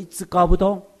么呢？我一直搞不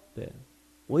懂，对。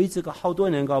我一直好多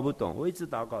年搞不懂，我一直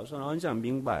祷告说很想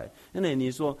明白，因为你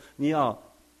说你要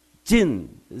尽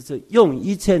是用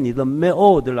一切你的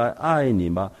meod 来爱你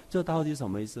吗？这到底什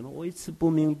么意思呢？我一直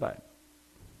不明白。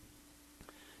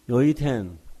有一天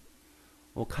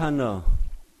我看了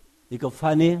一个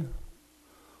翻译，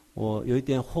我有一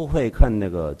点后悔看那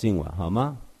个经文好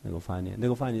吗？那个翻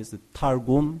译是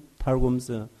Targum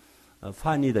是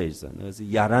翻译的意思，那个是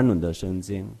亚兰伦的圣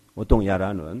经，我懂亚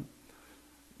兰伦。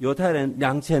犹太人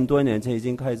2000多年前已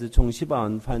经开始从西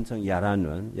方翻成亚兰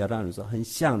伦，亚兰伦是很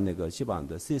像那个西方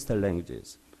的 sister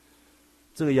languages。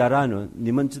这个亚兰伦，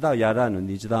你们知道亚兰伦，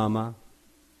你知道吗？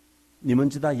你们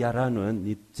知道亚兰伦，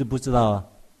你知不知道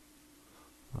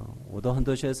啊？我的很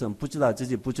多学生不知道自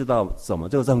己不知道什么，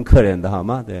这个是很可怜的，好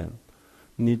吗？对，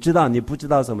你知道你不知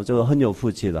道什么，这个很有福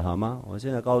气的，好吗？我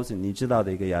现在告诉你，你知道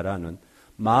的一个亚兰伦，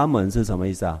马门是什么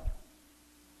意思啊？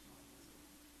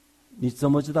你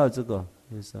怎么知道这个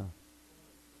意思啊？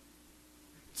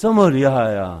这么厉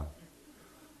害啊！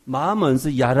马门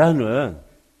是亚兰伦，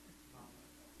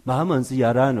马门是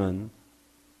亚兰伦，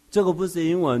这个不是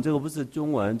英文，这个不是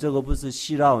中文，这个不是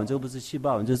希腊文，这个不是希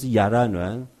腊文，这是亚兰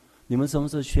伦。你们什么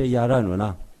时候学亚兰伦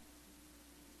啊？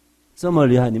这么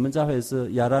厉害，你们教会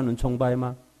是亚兰伦崇拜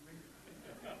吗？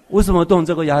为什么懂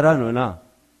这个亚兰伦啊？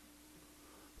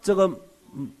这个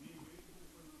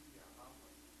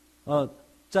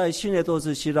在新约都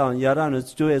是希腊，亚兰伦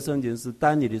旧约圣经是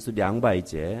但以理是200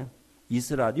节，以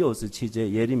斯拉67节，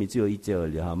耶利米只有1节而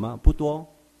已，好吗？不多。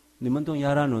你们懂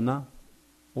亚兰伦啊？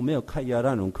我没有开亚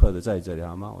兰伦课的在这里，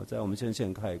好吗？我在我们先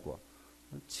生开过。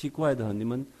奇怪的很，你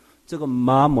们这个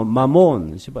马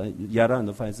蒙，西班牙兰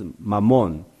的翻译是马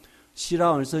蒙，希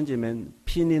腊文圣经里面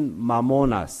拼音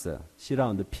mamonas， 希腊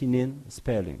文的拼音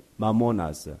spelling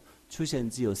mamonas 出现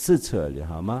只有4次而已，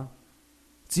好吗？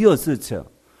只有4次。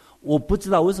我不知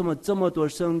道为什么这么多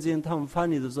圣经他们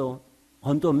翻译的时候，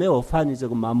很多没有翻译这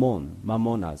个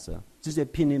mamonas， 直接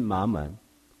拼音马门。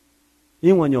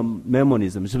英文有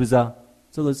memonism 是不是啊？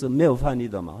这个是没有翻译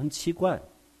的嘛，很奇怪。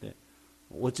对，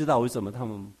我知道为什么他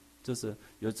们就是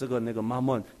有这个那个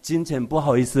mamon， 金钱不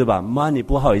好意思吧 ，money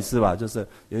不好意思吧，就是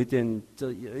有一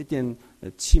点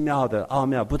奇妙的奥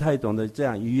妙，不太懂得这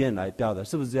样语言来表达，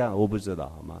是不是这样？我不知道，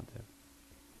好吗？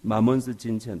对， mamon 是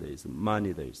金钱的意思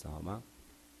 ，money 的意思，好吗？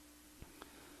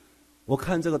我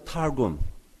看这个 Targum，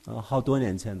 好多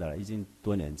年前的了，已经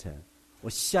多年前，我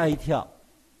吓一跳。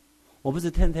我不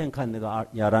是天天看那个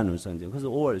亚兰伦圣经，可是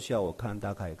偶尔需要我看，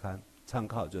大概看参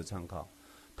考就参考。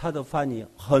他的翻译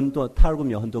很多 Targum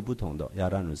有很多不同的亚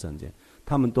兰伦圣经，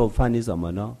他们都翻译什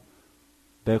么呢？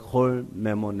 Bechol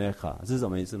memonecha 是什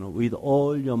么意思呢？ With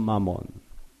all your mammon，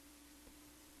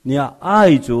 你要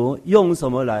爱主，用什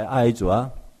么来爱主啊？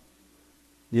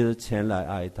你的钱来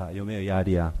爱他，有没有压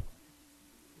力啊？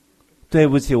对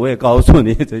不起，我也告诉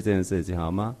你这件事情好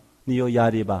吗？你有压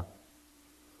力吧？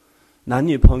男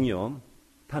女朋友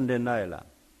谈恋爱了，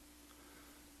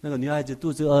那个女孩子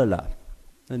肚子饿了，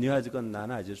那女孩子跟男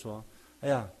孩子说：“哎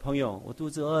呀，朋友，我肚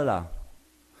子饿了，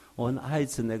我很爱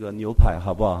吃那个牛排，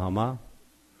好不好？好吗？”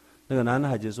那个男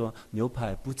孩子说：“牛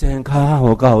排不健康，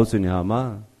我告诉你好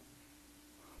吗？”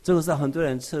这个是很多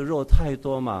人吃肉太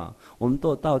多嘛，我们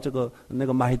都到这个那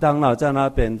个麦当劳在那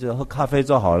边就喝咖啡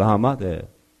就好了，好吗？对。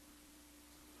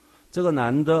这个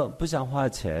男的不想花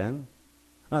钱，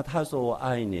那他说我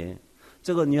爱你，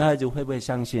这个女孩子会不会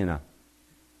相信啊？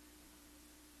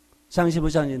相信不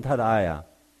相信他的爱啊？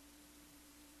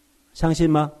相信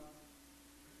吗？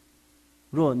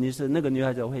如果你是那个女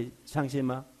孩子，会相信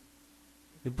吗？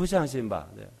你不相信吧？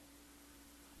对。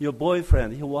Your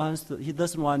boyfriend, he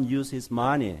doesn't want to use his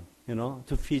money,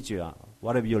 to feed you,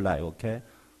 whatever you like, okay?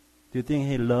 Do you think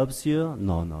he loves you?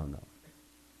 No, no, no.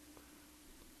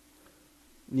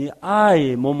 你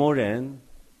爱某某人，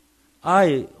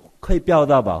爱可以表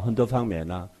达吧，很多方面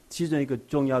呢。其中一个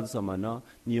重要的是什么呢？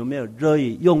你有没有乐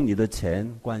意用你的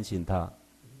钱关心他？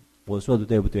我说的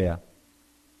对不对啊？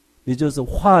你就是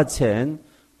花钱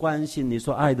关心你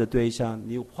所爱的对象，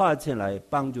你花钱来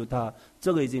帮助他，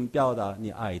这个已经表达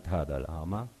你爱他的了，好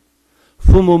吗？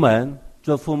父母们，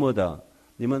做父母的，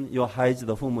你们有孩子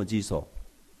的父母举手。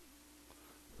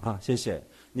好，谢谢。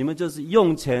你们就是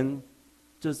用钱，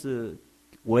就是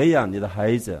喂养你的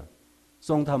孩子，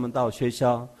送他们到学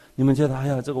校。你们觉得，哎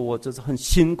呀，这个我这是很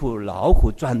辛苦劳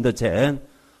苦赚的钱，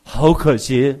好可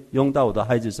惜，用到我的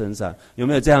孩子身上，有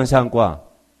没有这样想过？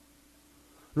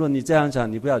如果你这样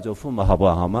想，你不要做父母，好不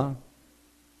好？好吗？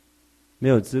没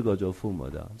有资格做父母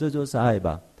的，这就是爱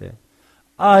吧？对，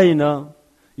爱呢，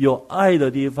有爱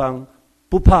的地方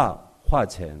不怕花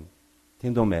钱，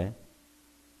听懂没？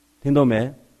听懂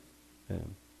没？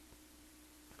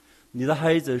你的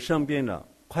孩子生病了，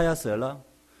快要死了，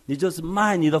你就是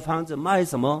卖你的房子，卖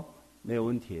什么没有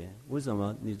问题？为什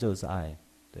么？你就是爱，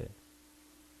对。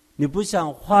你不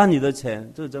想花你的钱，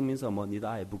这证明什么？你的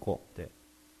爱不够，对。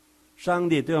上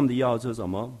帝对我们的要求是什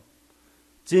么？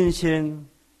尽心、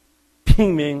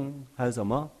拼命，还有什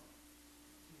么？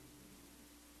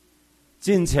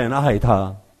金钱爱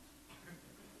他。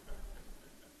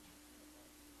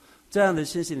这样的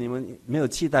信息你们没有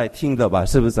期待听的吧？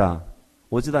是不是啊？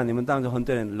我知道你们当中很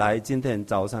多人来今天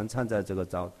早上参加这个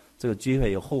聚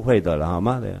会有后悔的了，好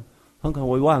吗？对，很可能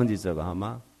会忘记这个，好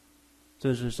吗？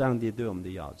这是上帝对我们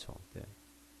的要求，对。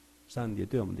上帝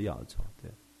对我们的要求，对。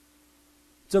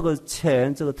这个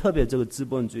钱，特别这个资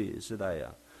本主义时代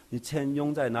呀，你钱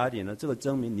用在哪里呢？这个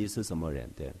证明你是什么人，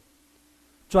对。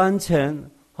赚钱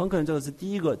很可能这个是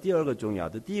第二个重要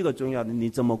的。第一个重要的，你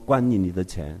怎么管理你的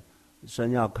钱？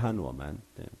神要看我们，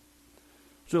对。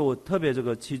所以我特别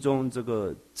其中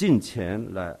尽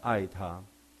钱来爱他。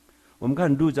我们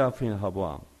看路加福音好不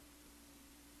好？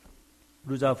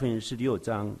路加福音16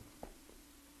章，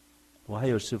我还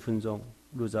有10分钟。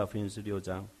路加福音16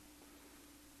章。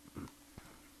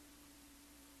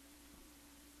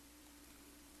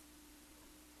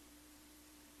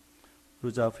路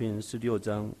加福音16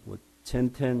章，我前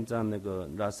天讲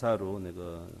拉撒路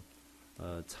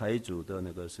财主的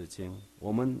那个事情，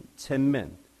我们前面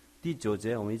第9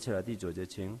节，我们一起来第9节，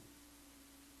请。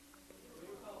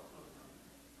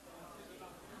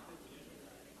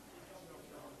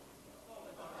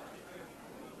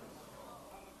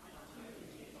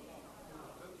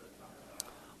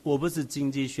我不是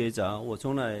经济学家，我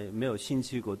从来没有兴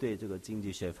趣过对这个经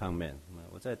济学方面。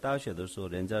我在大学的时候，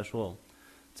人家说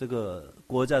这个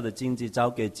国家的经济交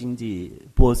给经济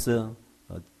博士，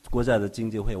国家的经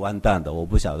济会完蛋的。我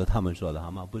不晓得他们说的好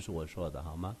吗？不是我说的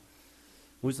好吗？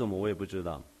为什么我也不知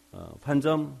道。反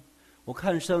正我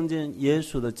看圣经耶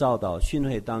稣的教导训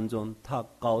诲当中，他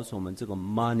告诉我们这个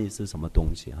money 是什么东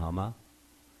西，好吗？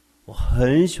我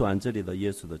很喜欢这里的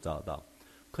耶稣的教导，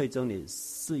可以整理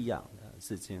4样的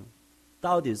事情。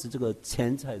到底是这个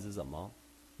钱财是什么？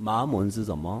马门是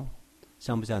什么？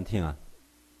想不想听啊？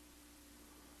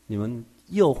你们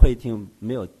又会听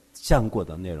没有讲过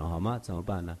的内容，好吗？怎么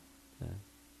办呢？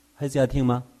还是要听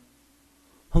吗？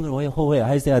很可能我也后悔，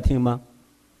还是要听吗？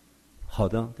好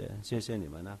的，对，谢谢你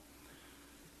们呢。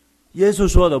耶稣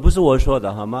说的不是我说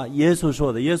的，好吗？耶稣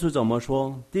说的，耶稣怎么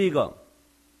说？第一个，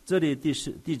这里第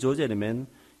9节里面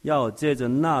要接着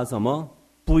那什么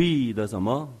不义的什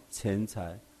么钱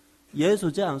财，耶稣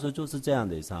这样说就是这样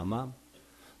的意思，好吗？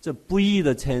这不义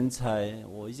的钱财，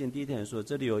我以前第一天说，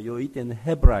这里有一点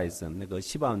Hebraism 那个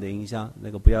西班牙的影响，那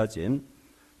个不要紧。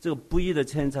这个不义的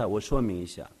钱财，我说明一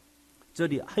下。这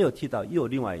里还有提到，又有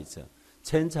另外一次，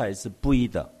钱财是不义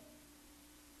的，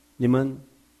你们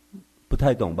不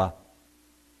太懂吧？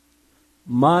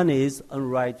 Money is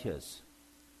unrighteous，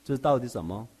 这到底什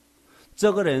么？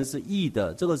这个人是义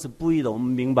的，这个是不义的，我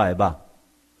们明白吧？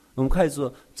我们开始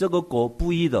说，这个狗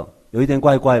不义的，有一点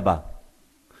怪怪吧？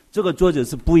这个作者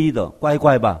是不义的，怪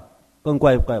怪吧？更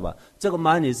怪怪吧？这个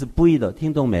money 是不义的，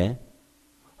听懂没？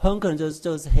很可能这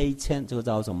个是黑钱，这个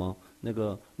叫什么？那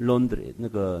个 laundry， 那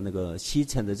个吸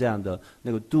钱的这样的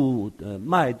那个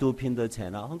卖毒品的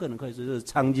钱啊，很可能可以说是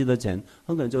娼妓的钱，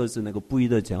很可能就是那个不义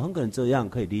的钱，很可能这样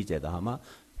可以理解的，好吗？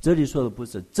这里说的不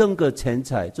是整个钱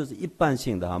财，就是一般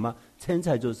性的，好吗？钱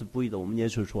财就是不义的，我们耶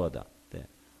稣说的。对，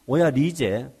我要理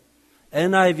解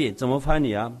NIV 怎么翻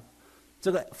译啊？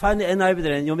这个翻译 NIV 的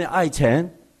人有没有爱钱？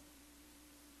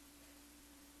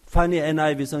翻译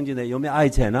NIV 圣经的有没有爱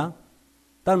钱啊？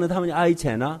当然他们爱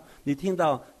钱啊。你听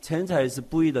到钱财是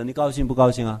不义的，你高兴不高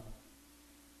兴啊？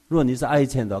如果你是爱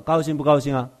钱的，高兴不高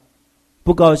兴啊？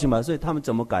不高兴吧。所以他们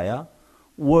怎么改啊？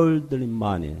 worldly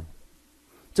money，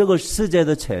 这个世界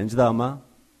的钱知道吗？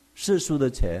世俗的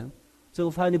钱，这个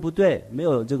翻译不对，没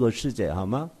有这个世界好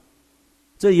吗？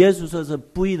这耶稣说是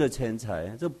不义的钱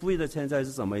财。这不义的钱财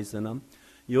是什么意思呢？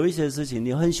有一些事情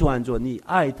你很喜欢做，你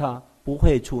爱它不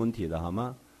会出问题的好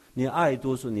吗？你爱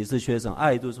读书，你是学生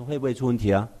爱读书会不会出问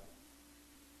题啊？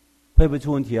会不会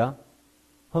出问题啊？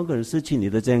很可能失去你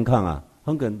的健康啊，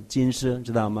很可能近视，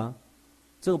知道吗？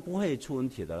这个不会出问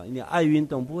题的了。你爱运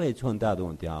动不会出很大的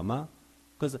问题好吗？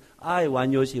可是爱玩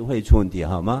游戏会出问题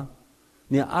好吗？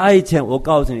你爱钱，我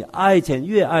告诉你，爱钱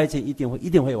越爱钱一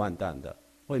定会完蛋的，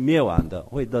会灭亡的，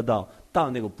会得到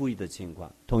那个不义的情况。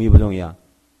同意不同意啊？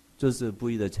就是不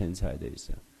义的钱财的意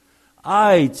思。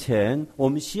爱钱，我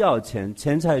们需要钱，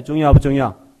钱财重要不重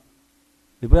要？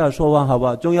你不要说谎好不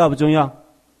好？重要不重要？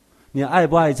你爱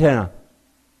不爱钱啊？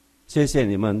谢谢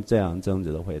你们这样正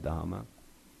直的回答好吗？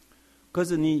可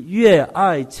是你越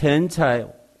爱钱财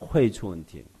会出问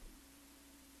题，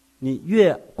你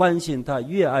越关心他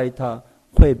越爱他，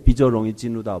会比较容易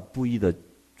进入到不义的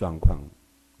状况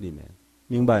里面，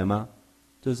明白吗？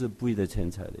这是不义的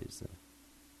钱财的意思。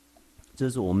这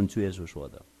是我们主耶稣说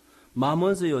的，马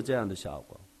门是有这样的效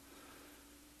果。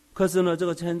可是呢，这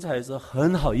个钱财是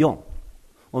很好用，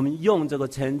我们用这个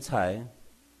钱财，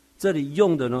这里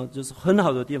用的呢就是很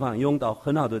好的地方，用到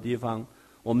很好的地方，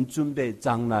我们准备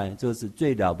将来，这是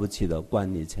最了不起的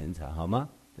管理钱财好吗？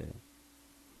对，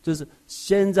就是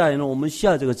现在呢我们需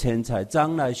要这个钱财，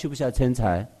将来需不需要钱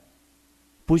财？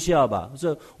不需要吧。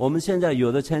所以我们现在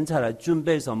有的钱财来准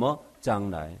备什么？将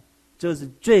来，这是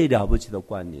最了不起的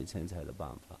管理钱财的办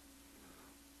法。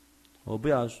我不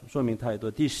要说明太多，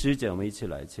第10节我们一起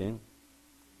来请。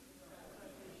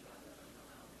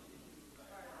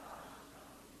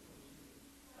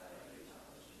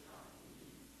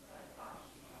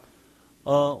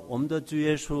我们的主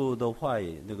耶稣的话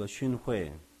语那个训诲，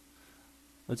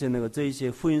而且那个这一些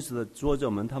福音书的作者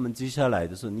们，他们记下来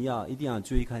的时候，你一定要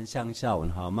注意看乡下文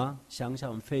好吗？乡下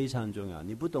文非常重要，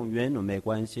你不懂原文没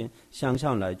关系，乡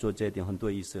下文来做决定很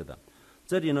多意思的。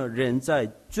这里呢，人在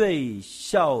最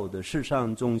小的事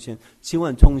上忠心。请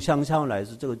问从乡下文来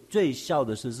说，这个最小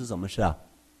的事是什么事啊？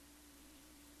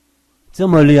这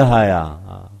么厉害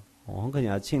啊！我很肯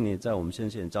定要请你在我们先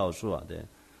前照数啊，对。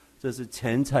这是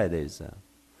钱财的意思。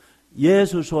耶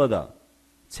稣说的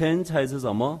钱财是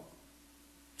什么？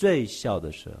最小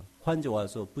的事，换句话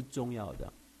说不重要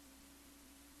的。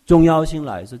重要性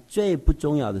来说，最不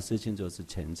重要的事情就是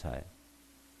钱财。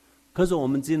可是我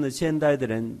们今天现代的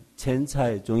人，钱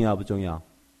财重要不重要？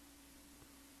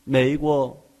美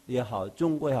国也好，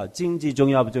中国也好，经济重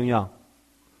要不重要？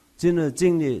真的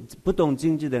经济不懂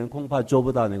经济的人，恐怕做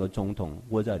不到那个总统、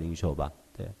国家领袖吧？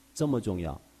对，这么重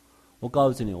要。我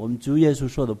告诉你，我们主耶稣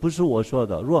说的不是我说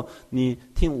的。如果你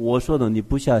听我说的，你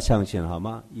不需要相信好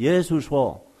吗？耶稣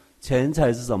说，钱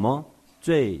财是什么？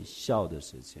最小的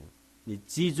事情。你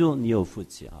记住，你有福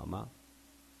气好吗？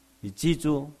你记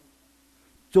住，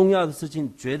重要的事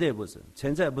情绝对不是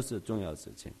钱财，不是重要的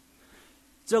事情。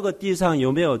这个地上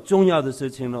有没有重要的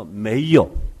事情呢？没有，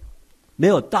没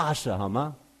有大事好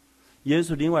吗？耶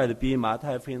稣另外的比喻，马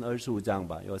太福音25章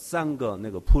吧，有3个那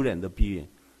个仆人的比喻。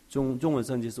中文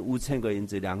圣经是5000个银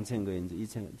子、2000个银子、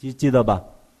1000个，记得吧？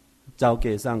交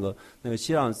给3个，那个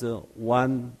希腊是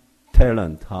one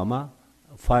talent 好吗？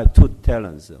 two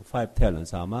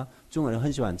talents 好吗？中国人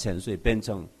很喜欢钱，所以变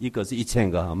成一个是1000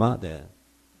个好吗？对。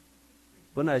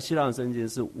本来希腊圣经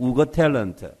是5个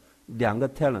talent、2个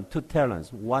talent、two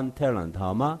talents、one talent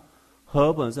好吗？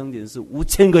和本圣经是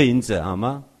5000个银子好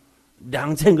吗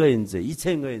？2000个银子、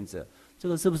1000个银子。这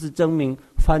个是不是证明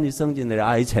翻译圣经的人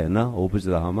爱钱呢？我不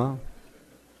知道好吗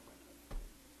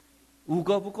？5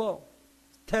个不够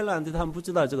 ，talent 他们不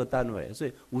知道这个单位，所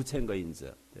以5000个银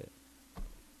子，对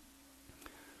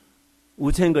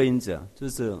，5000个银子就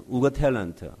是5个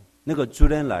talent。那个主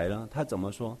人来了，他怎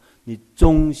么说？你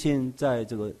忠心在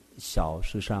这个小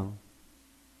事上，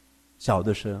小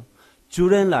的事。主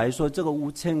人来说，这个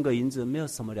5000个银子没有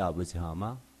什么了不起，好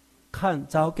吗？看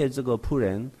交给这个仆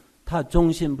人。他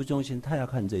忠心不忠心，他要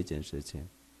看这件事情。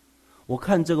我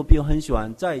看这个比喻很喜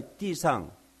欢，在地上，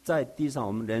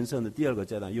我们人生的第2个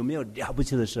阶段，有没有了不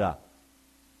起的事啊？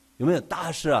有没有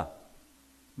大事啊？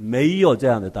没有这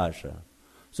样的大事，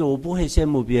所以我不会羡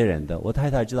慕别人的。我太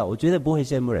太知道，我绝对不会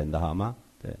羡慕人的，好吗？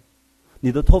对，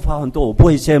你的头发很多，我不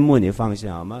会羡慕你，放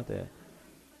心好吗？对。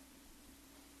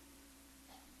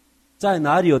在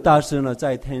哪里有大事呢？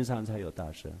在天上才有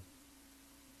大事。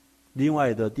另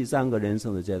外的第3个人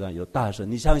生的阶段有大事，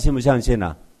你相信不相信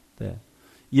啊？对，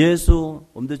耶稣，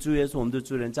我们的主耶稣，我们的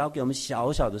主人交给我们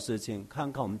小小的事情，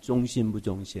看看我们忠心不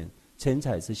忠心。钱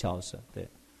财是小事，对，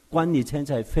管理钱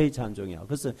财非常重要。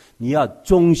可是你要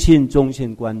忠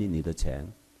心管理你的钱，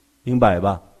明白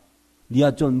吧？你要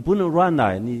不能乱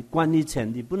来，你管理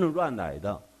钱你不能乱来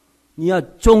的，你要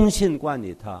忠心管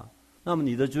理它。那么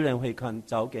你的主人会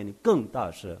交给你更大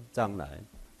事将来。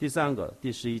第三个，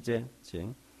第11节，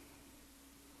请。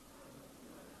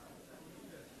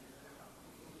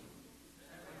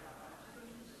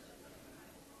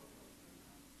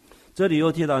这里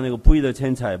又提到那个不义的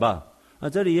钱财吧？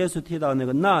这里耶稣提到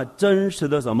那真实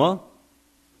的什么？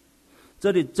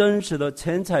这里真实的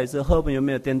钱财是后面有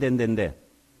没有点？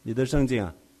你的圣经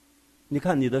啊，你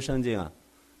看你的圣经啊，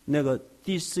那个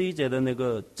第11节的那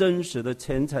个真实的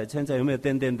钱财有没有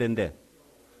点？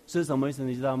是什么意思？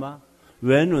你知道吗？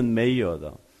原文没有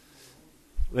的，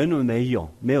原文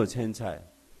没有钱财。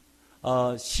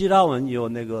希腊文有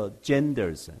那个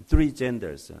genders，3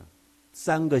 genders。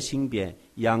3个性别，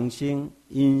阳性、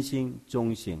阴性、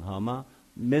中性，好吗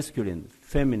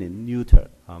 ？masculine、feminine、neuter，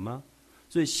 好吗？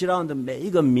所以希腊的每一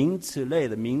个名词类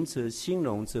的名词、形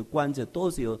容词、关键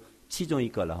都是有其中一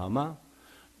个了，好吗？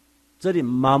这里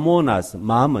mamonas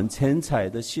马门钱财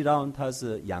的希腊它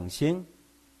是阳性。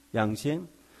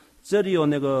这里有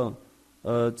那个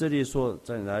这里说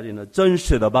在哪里呢？真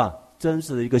实的吧，真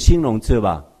实的一个形容词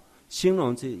吧，形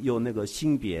容词有那个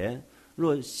性别。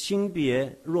若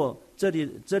这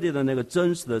里的那个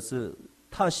真实的是，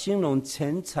它形容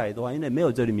钱财的话，因为没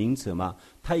有这里名词嘛，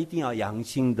它一定要阳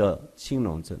性的形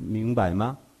容词，明白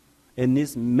吗 ？And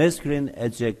this masculine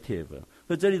adjective。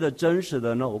可这里的真实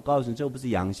的呢，我告诉你，这不是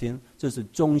阳性，这是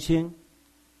中性。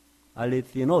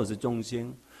alethino 是中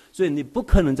性，所以你不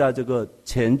可能在这个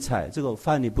钱财这个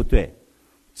翻译不对。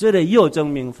这里又证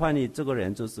明翻译这个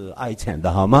人就是爱钱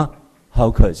的，好吗？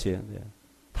好可惜。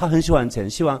他很喜欢钱，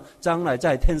希望将来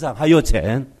在天上还有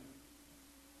钱。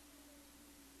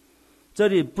这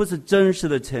里不是真实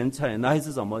的钱财，那还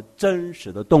是什么真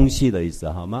实的东西的意思，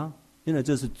好吗？因为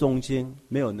这是中心，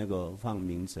没有那个放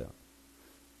名词。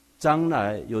将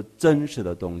来有真实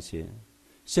的东西，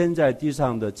现在地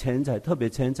上的钱财，特别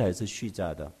钱财是虚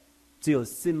假的，只有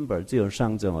symbol， 只有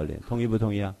象征而已，同意不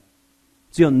同意啊？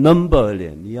只有 number 而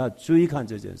已，你要注意看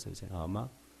这件事情，好吗？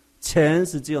钱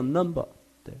是只有 number。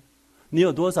你有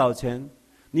多少钱？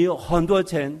你有很多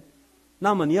钱，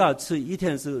那么你要吃一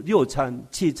天是6餐、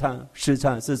7餐、10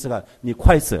餐、40餐，你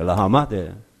快死了，好吗？对，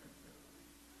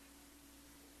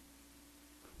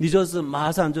你就是马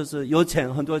上就是有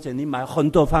钱，很多钱，你买很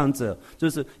多房子，就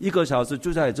是1个小时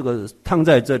住在这个躺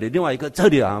在这里，另外一个这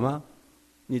里，好吗？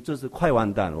你就是快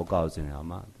完蛋了，我告诉你，好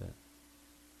吗？对，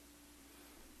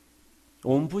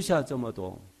我们不需要这么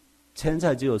多。钱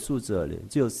财只有数字而已，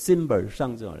只有 symbol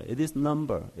象征而已。It is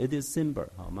number, it is symbol，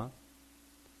 好吗？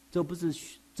这不是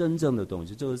真正的东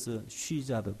西，这个是虚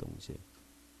假的东西。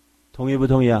同意不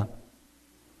同意啊？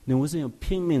你为什么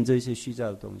拼命这些虚假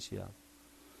的东西啊？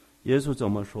耶稣怎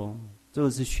么说？这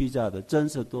个是虚假的，真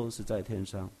实都是在天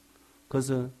上。可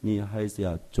是你还是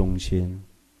要忠心。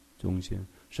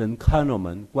神看我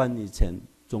们管理钱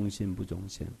忠心不忠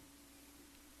心。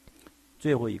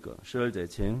最后一个12节，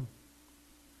请。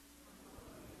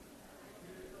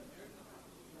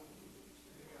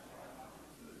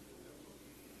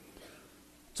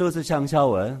这个是乡下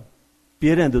文，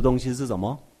别人的东西是什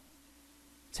么？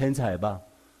钱财吧，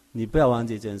你不要忘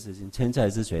记这件事情。钱财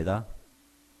是谁的？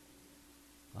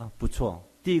不错，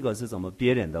第一个是什么？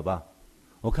别人的吧。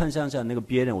我看乡下那个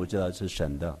别人，我知道是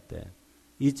神的。对，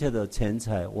一切的钱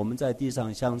财，我们在地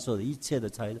上享受的一切的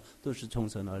财都是从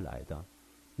神而来的。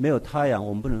没有太阳，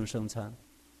我们不能生产；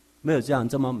没有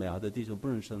这么美好的地球，不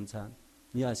能生产。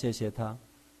你要谢谢他。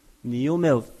你有没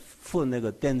有付那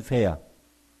个电费啊？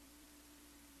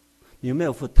你有没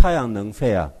有付太阳能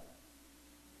费啊？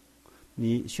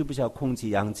你需不需要空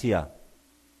气、氧气啊？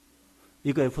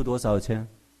一个月付多少钱？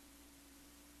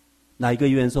哪一个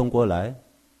医院送过来？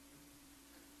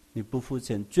你不付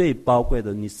钱，最宝贵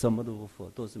的你什么都不付，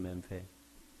都是免费。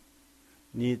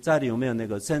你家里有没有那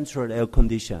个 central air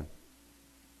condition？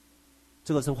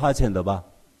 这个是花钱的吧？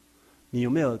你有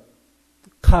没有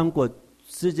看过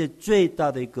世界最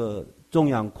大的一个中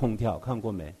央空调？看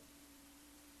过没？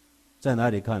在哪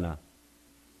里看啊？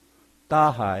大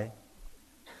海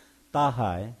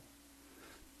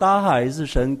是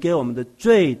神给我们的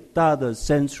最大的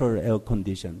central air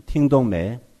condition， 听懂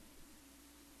没？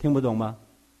听不懂吗？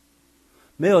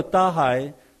没有大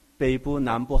海，北部、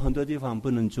南部很多地方不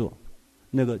能住。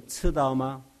那个赤道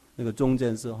吗？那个中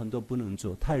间是很多不能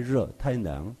住，太热太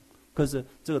冷。可是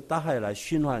这个大海来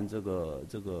循环这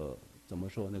个怎么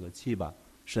说那个气吧？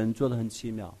神做得很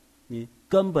奇妙，你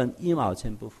根本1毛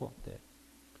钱不付。对，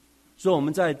所以我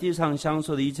们在地上享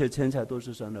受的一切钱财都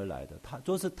是神而来的，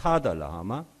都是他的了，好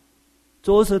吗？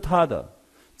都是他的。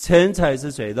钱财是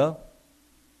谁的？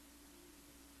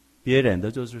别人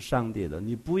的，就是上帝的。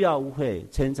你不要误会，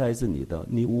钱财是你的，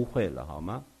你误会了，好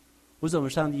吗？为什么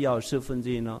上帝要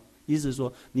1/4呢？意思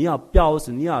说你要表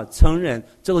示，你要承认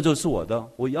这个就是我的，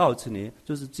我要求你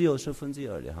就是只有1/4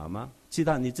而已，好吗？其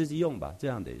他你自己用吧，这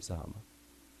样的意思，好吗？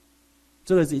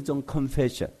这个是一种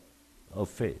confession of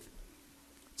faith。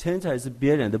钱财是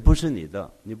别人的，不是你的。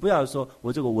你不要说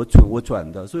我这个我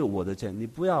转的，所以我的钱，你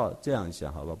不要这样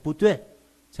想，好吧？不对，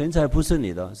钱财不是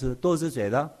你的，都是谁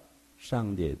的？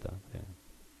上帝的。对，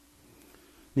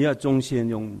你要忠心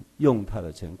用他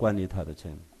的钱，管理他的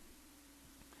钱。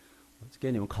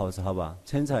给你们考试好吧？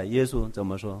钱财耶稣怎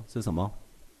么说？是什么？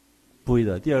不义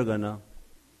的。第二个呢？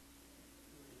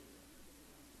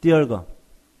第二个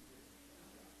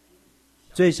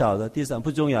最小的，第三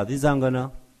不重要。第三个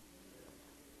呢？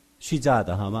虚假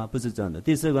的，好吗？不是真的。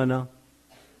第四个呢？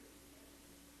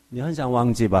你很想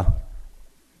忘记吧？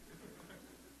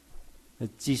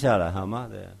记下来好吗？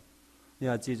对，你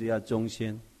要记住要忠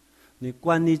心，你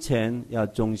管理钱要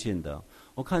忠心的。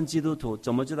我看基督徒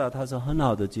怎么知道他是很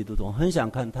好的基督徒？我很想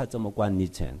看他怎么管理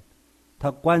钱。他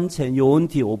管钱有问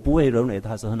题，我不会认为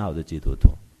他是很好的基督徒。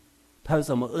他有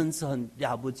什么恩赐很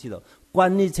了不起的？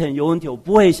管理钱有问题，我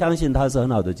不会相信他是很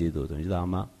好的基督徒，你知道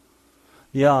吗？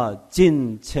你要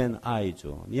尽钱爱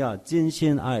主，你要尽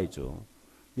心爱主，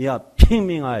你要拼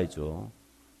命爱主，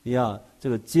你要这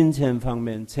个金钱方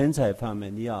面、钱财方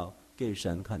面，你要给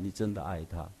神看，你真的爱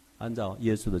他，按照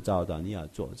耶稣的教导，你要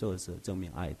做，这个是证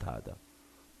明爱他的，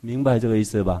明白这个意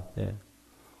思吧？对，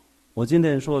我今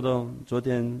天说的，昨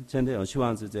天、前天，我希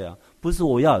望是这样，不是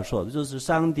我要说的，就是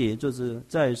上帝就是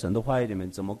在神的话语里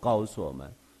面怎么告诉我们，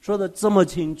说的这么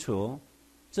清楚，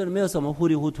这里没有什么糊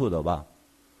里糊涂的吧？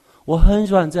我很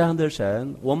喜欢这样的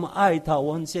神，我们爱他，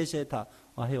我很谢谢他。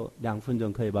我还有2分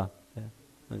钟，可以吧？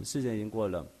时间已经过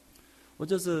了。我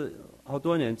就是好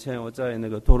多年前，我在那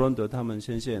个多伦多，他们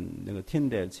先线那个听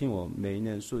的，请我每一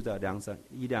年暑假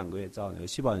1-2个月照那个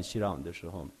西班牙的时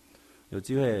候，有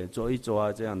机会做一做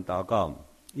啊，这样祷告，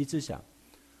一直想，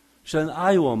神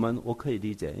爱我们，我可以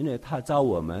理解，因为他造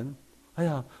我们。哎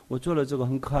呀，我做了这个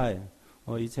很快。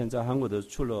我以前在韩国的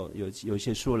出了有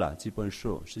些书了，几本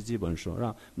书，10几本书，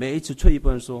让每一次出一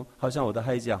本书，好像我的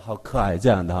孩子一样，好可爱这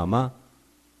样的，好吗？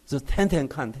是天天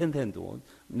看，天天读，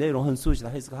内容很熟悉的，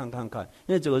还是看，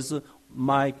因为这个是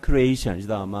my creation， 知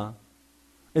道吗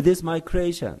 ？It is my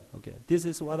creation. Okay, this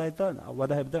is what I done,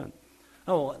 what I have done.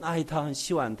 那我爱他，很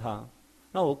喜欢他，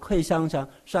那我可以想想，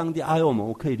上帝爱我们，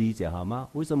我可以理解，好吗？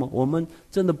为什么我们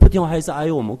真的不听话还是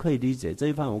爱我们？我可以理解这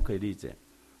一方，我可以理解。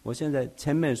我现在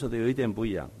前面说的有一点不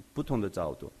一样，不同的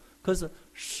角度。可是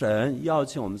神邀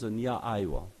请我们说你要爱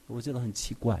我，我觉得很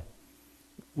奇怪。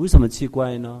为什么奇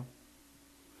怪呢？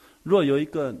如果有一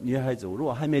个女孩子，如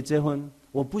果还没结婚，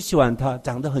我不喜欢她，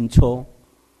长得很丑，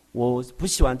我不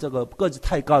喜欢这个个子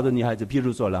太高的女孩子，譬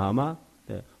如说了，好吗？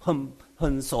对，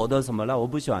很瘦的什么了，我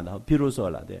不喜欢她，譬如说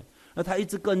了，对。那她一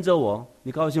直跟着我，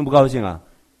你高兴不高兴啊？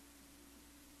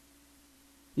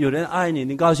有人爱你，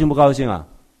你高兴不高兴啊？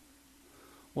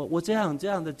我这样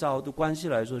的角度关系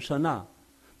来说，神啊，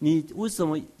你为什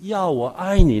么要我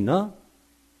爱你呢？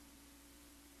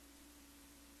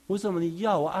为什么你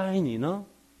要我爱你呢？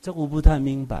这个我不太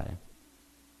明白，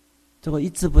这个一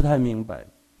直不太明白。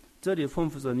这里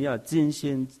吩咐说你要尽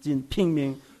心拼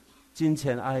命金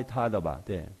钱爱他的吧？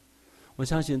对，我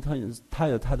相信他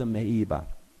有他的美意吧。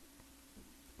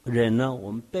人呢，我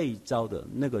们被造的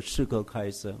那个时刻开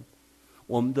始，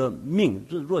我们的命，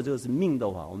如果这个是命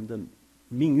的话，我们的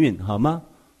命运好吗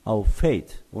 ？Our fate，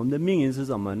 我们的命运是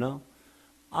什么呢？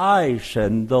爱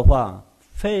神的话，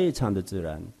非常的自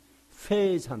然，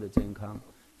非常的健康，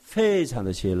非常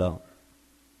的喜乐。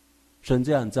神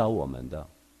这样造我们的，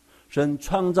神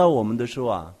创造我们的时候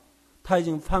啊，他已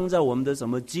经放在我们的什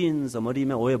么基因什么里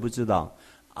面，我也不知道。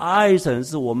爱神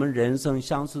是我们人生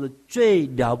相处的最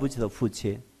了不起的夫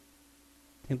妻，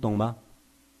听懂吗？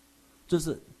就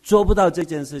是做不到这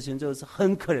件事情，就是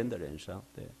很可怜的人生，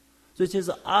对。所以其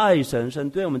实爱神，神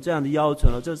对我们这样的要求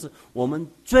呢，这是我们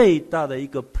最大的一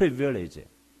个 privilege，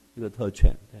 一个特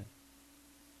权。对，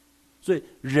所以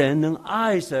人能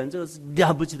爱神，这个是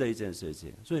了不起的一件事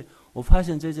情。所以我发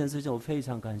现这件事情，我非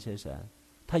常感谢神，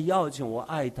他邀请我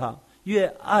爱他，越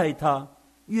爱他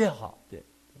越好，对，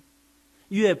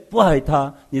越不爱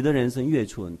他，你的人生越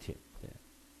出问题。对，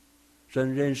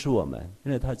神认识我们，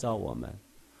因为他造我们，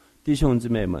弟兄姊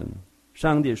妹们，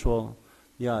上帝说。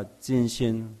你要尽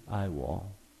心爱我，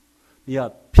你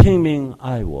要拼命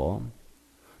爱我，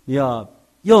你要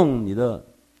用你的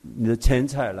钱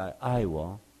财来爱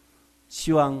我，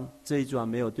希望这一句话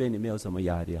对你没有什么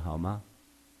压力，好吗？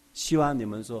希望你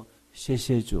们说谢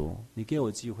谢主，你给我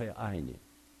机会爱你，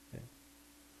对，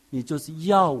你就是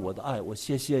要我的爱，我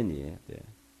谢谢你。对，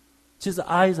其实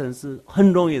爱人是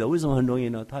很容易的，为什么很容易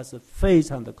呢？他是非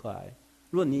常的可爱。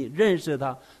如果你认识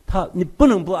他，你不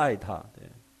能不爱他。对，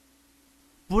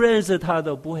不认识他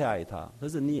都不会爱他，可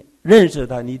是你认识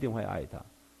他，你一定会爱他。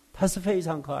他是非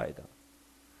常可爱的。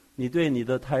你对你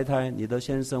的太太、你的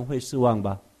先生会失望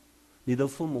吧？你的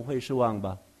父母会失望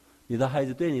吧？你的孩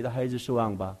子对你的孩子失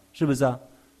望吧？是不是啊？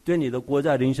对你的国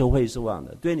家领袖会失望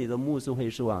的，对你的牧师会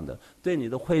失望的，对你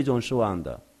的会众失望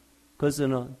的。可是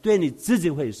呢，对你自己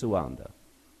会失望的。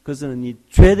可是呢，你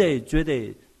绝对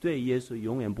对耶稣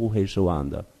永远不会失望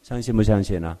的。相信不相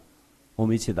信呢？我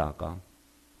们一起祷告。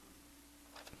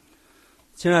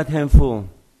亲爱的天父，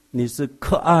你是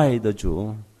可爱的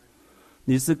主，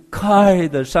你是可爱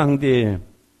的上帝。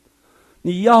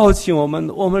你邀请我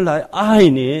们来爱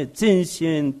你，尽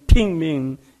心拼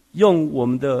命用我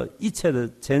们的一切的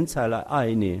钱财来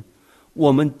爱你。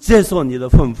我们接受你的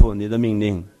吩咐，你的命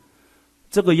令。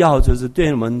这个要求是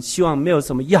对我们希望没有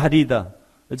什么压力的，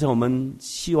而且我们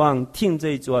希望听这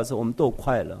一句话时我们都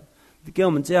快乐。你给我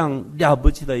们这样了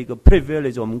不起的一个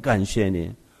privilege， 我们感谢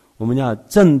你。我们要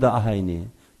真的爱你，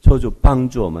求主帮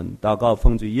助我们。祷告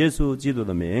奉主耶稣基督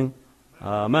的名，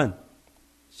阿们。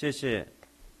谢谢。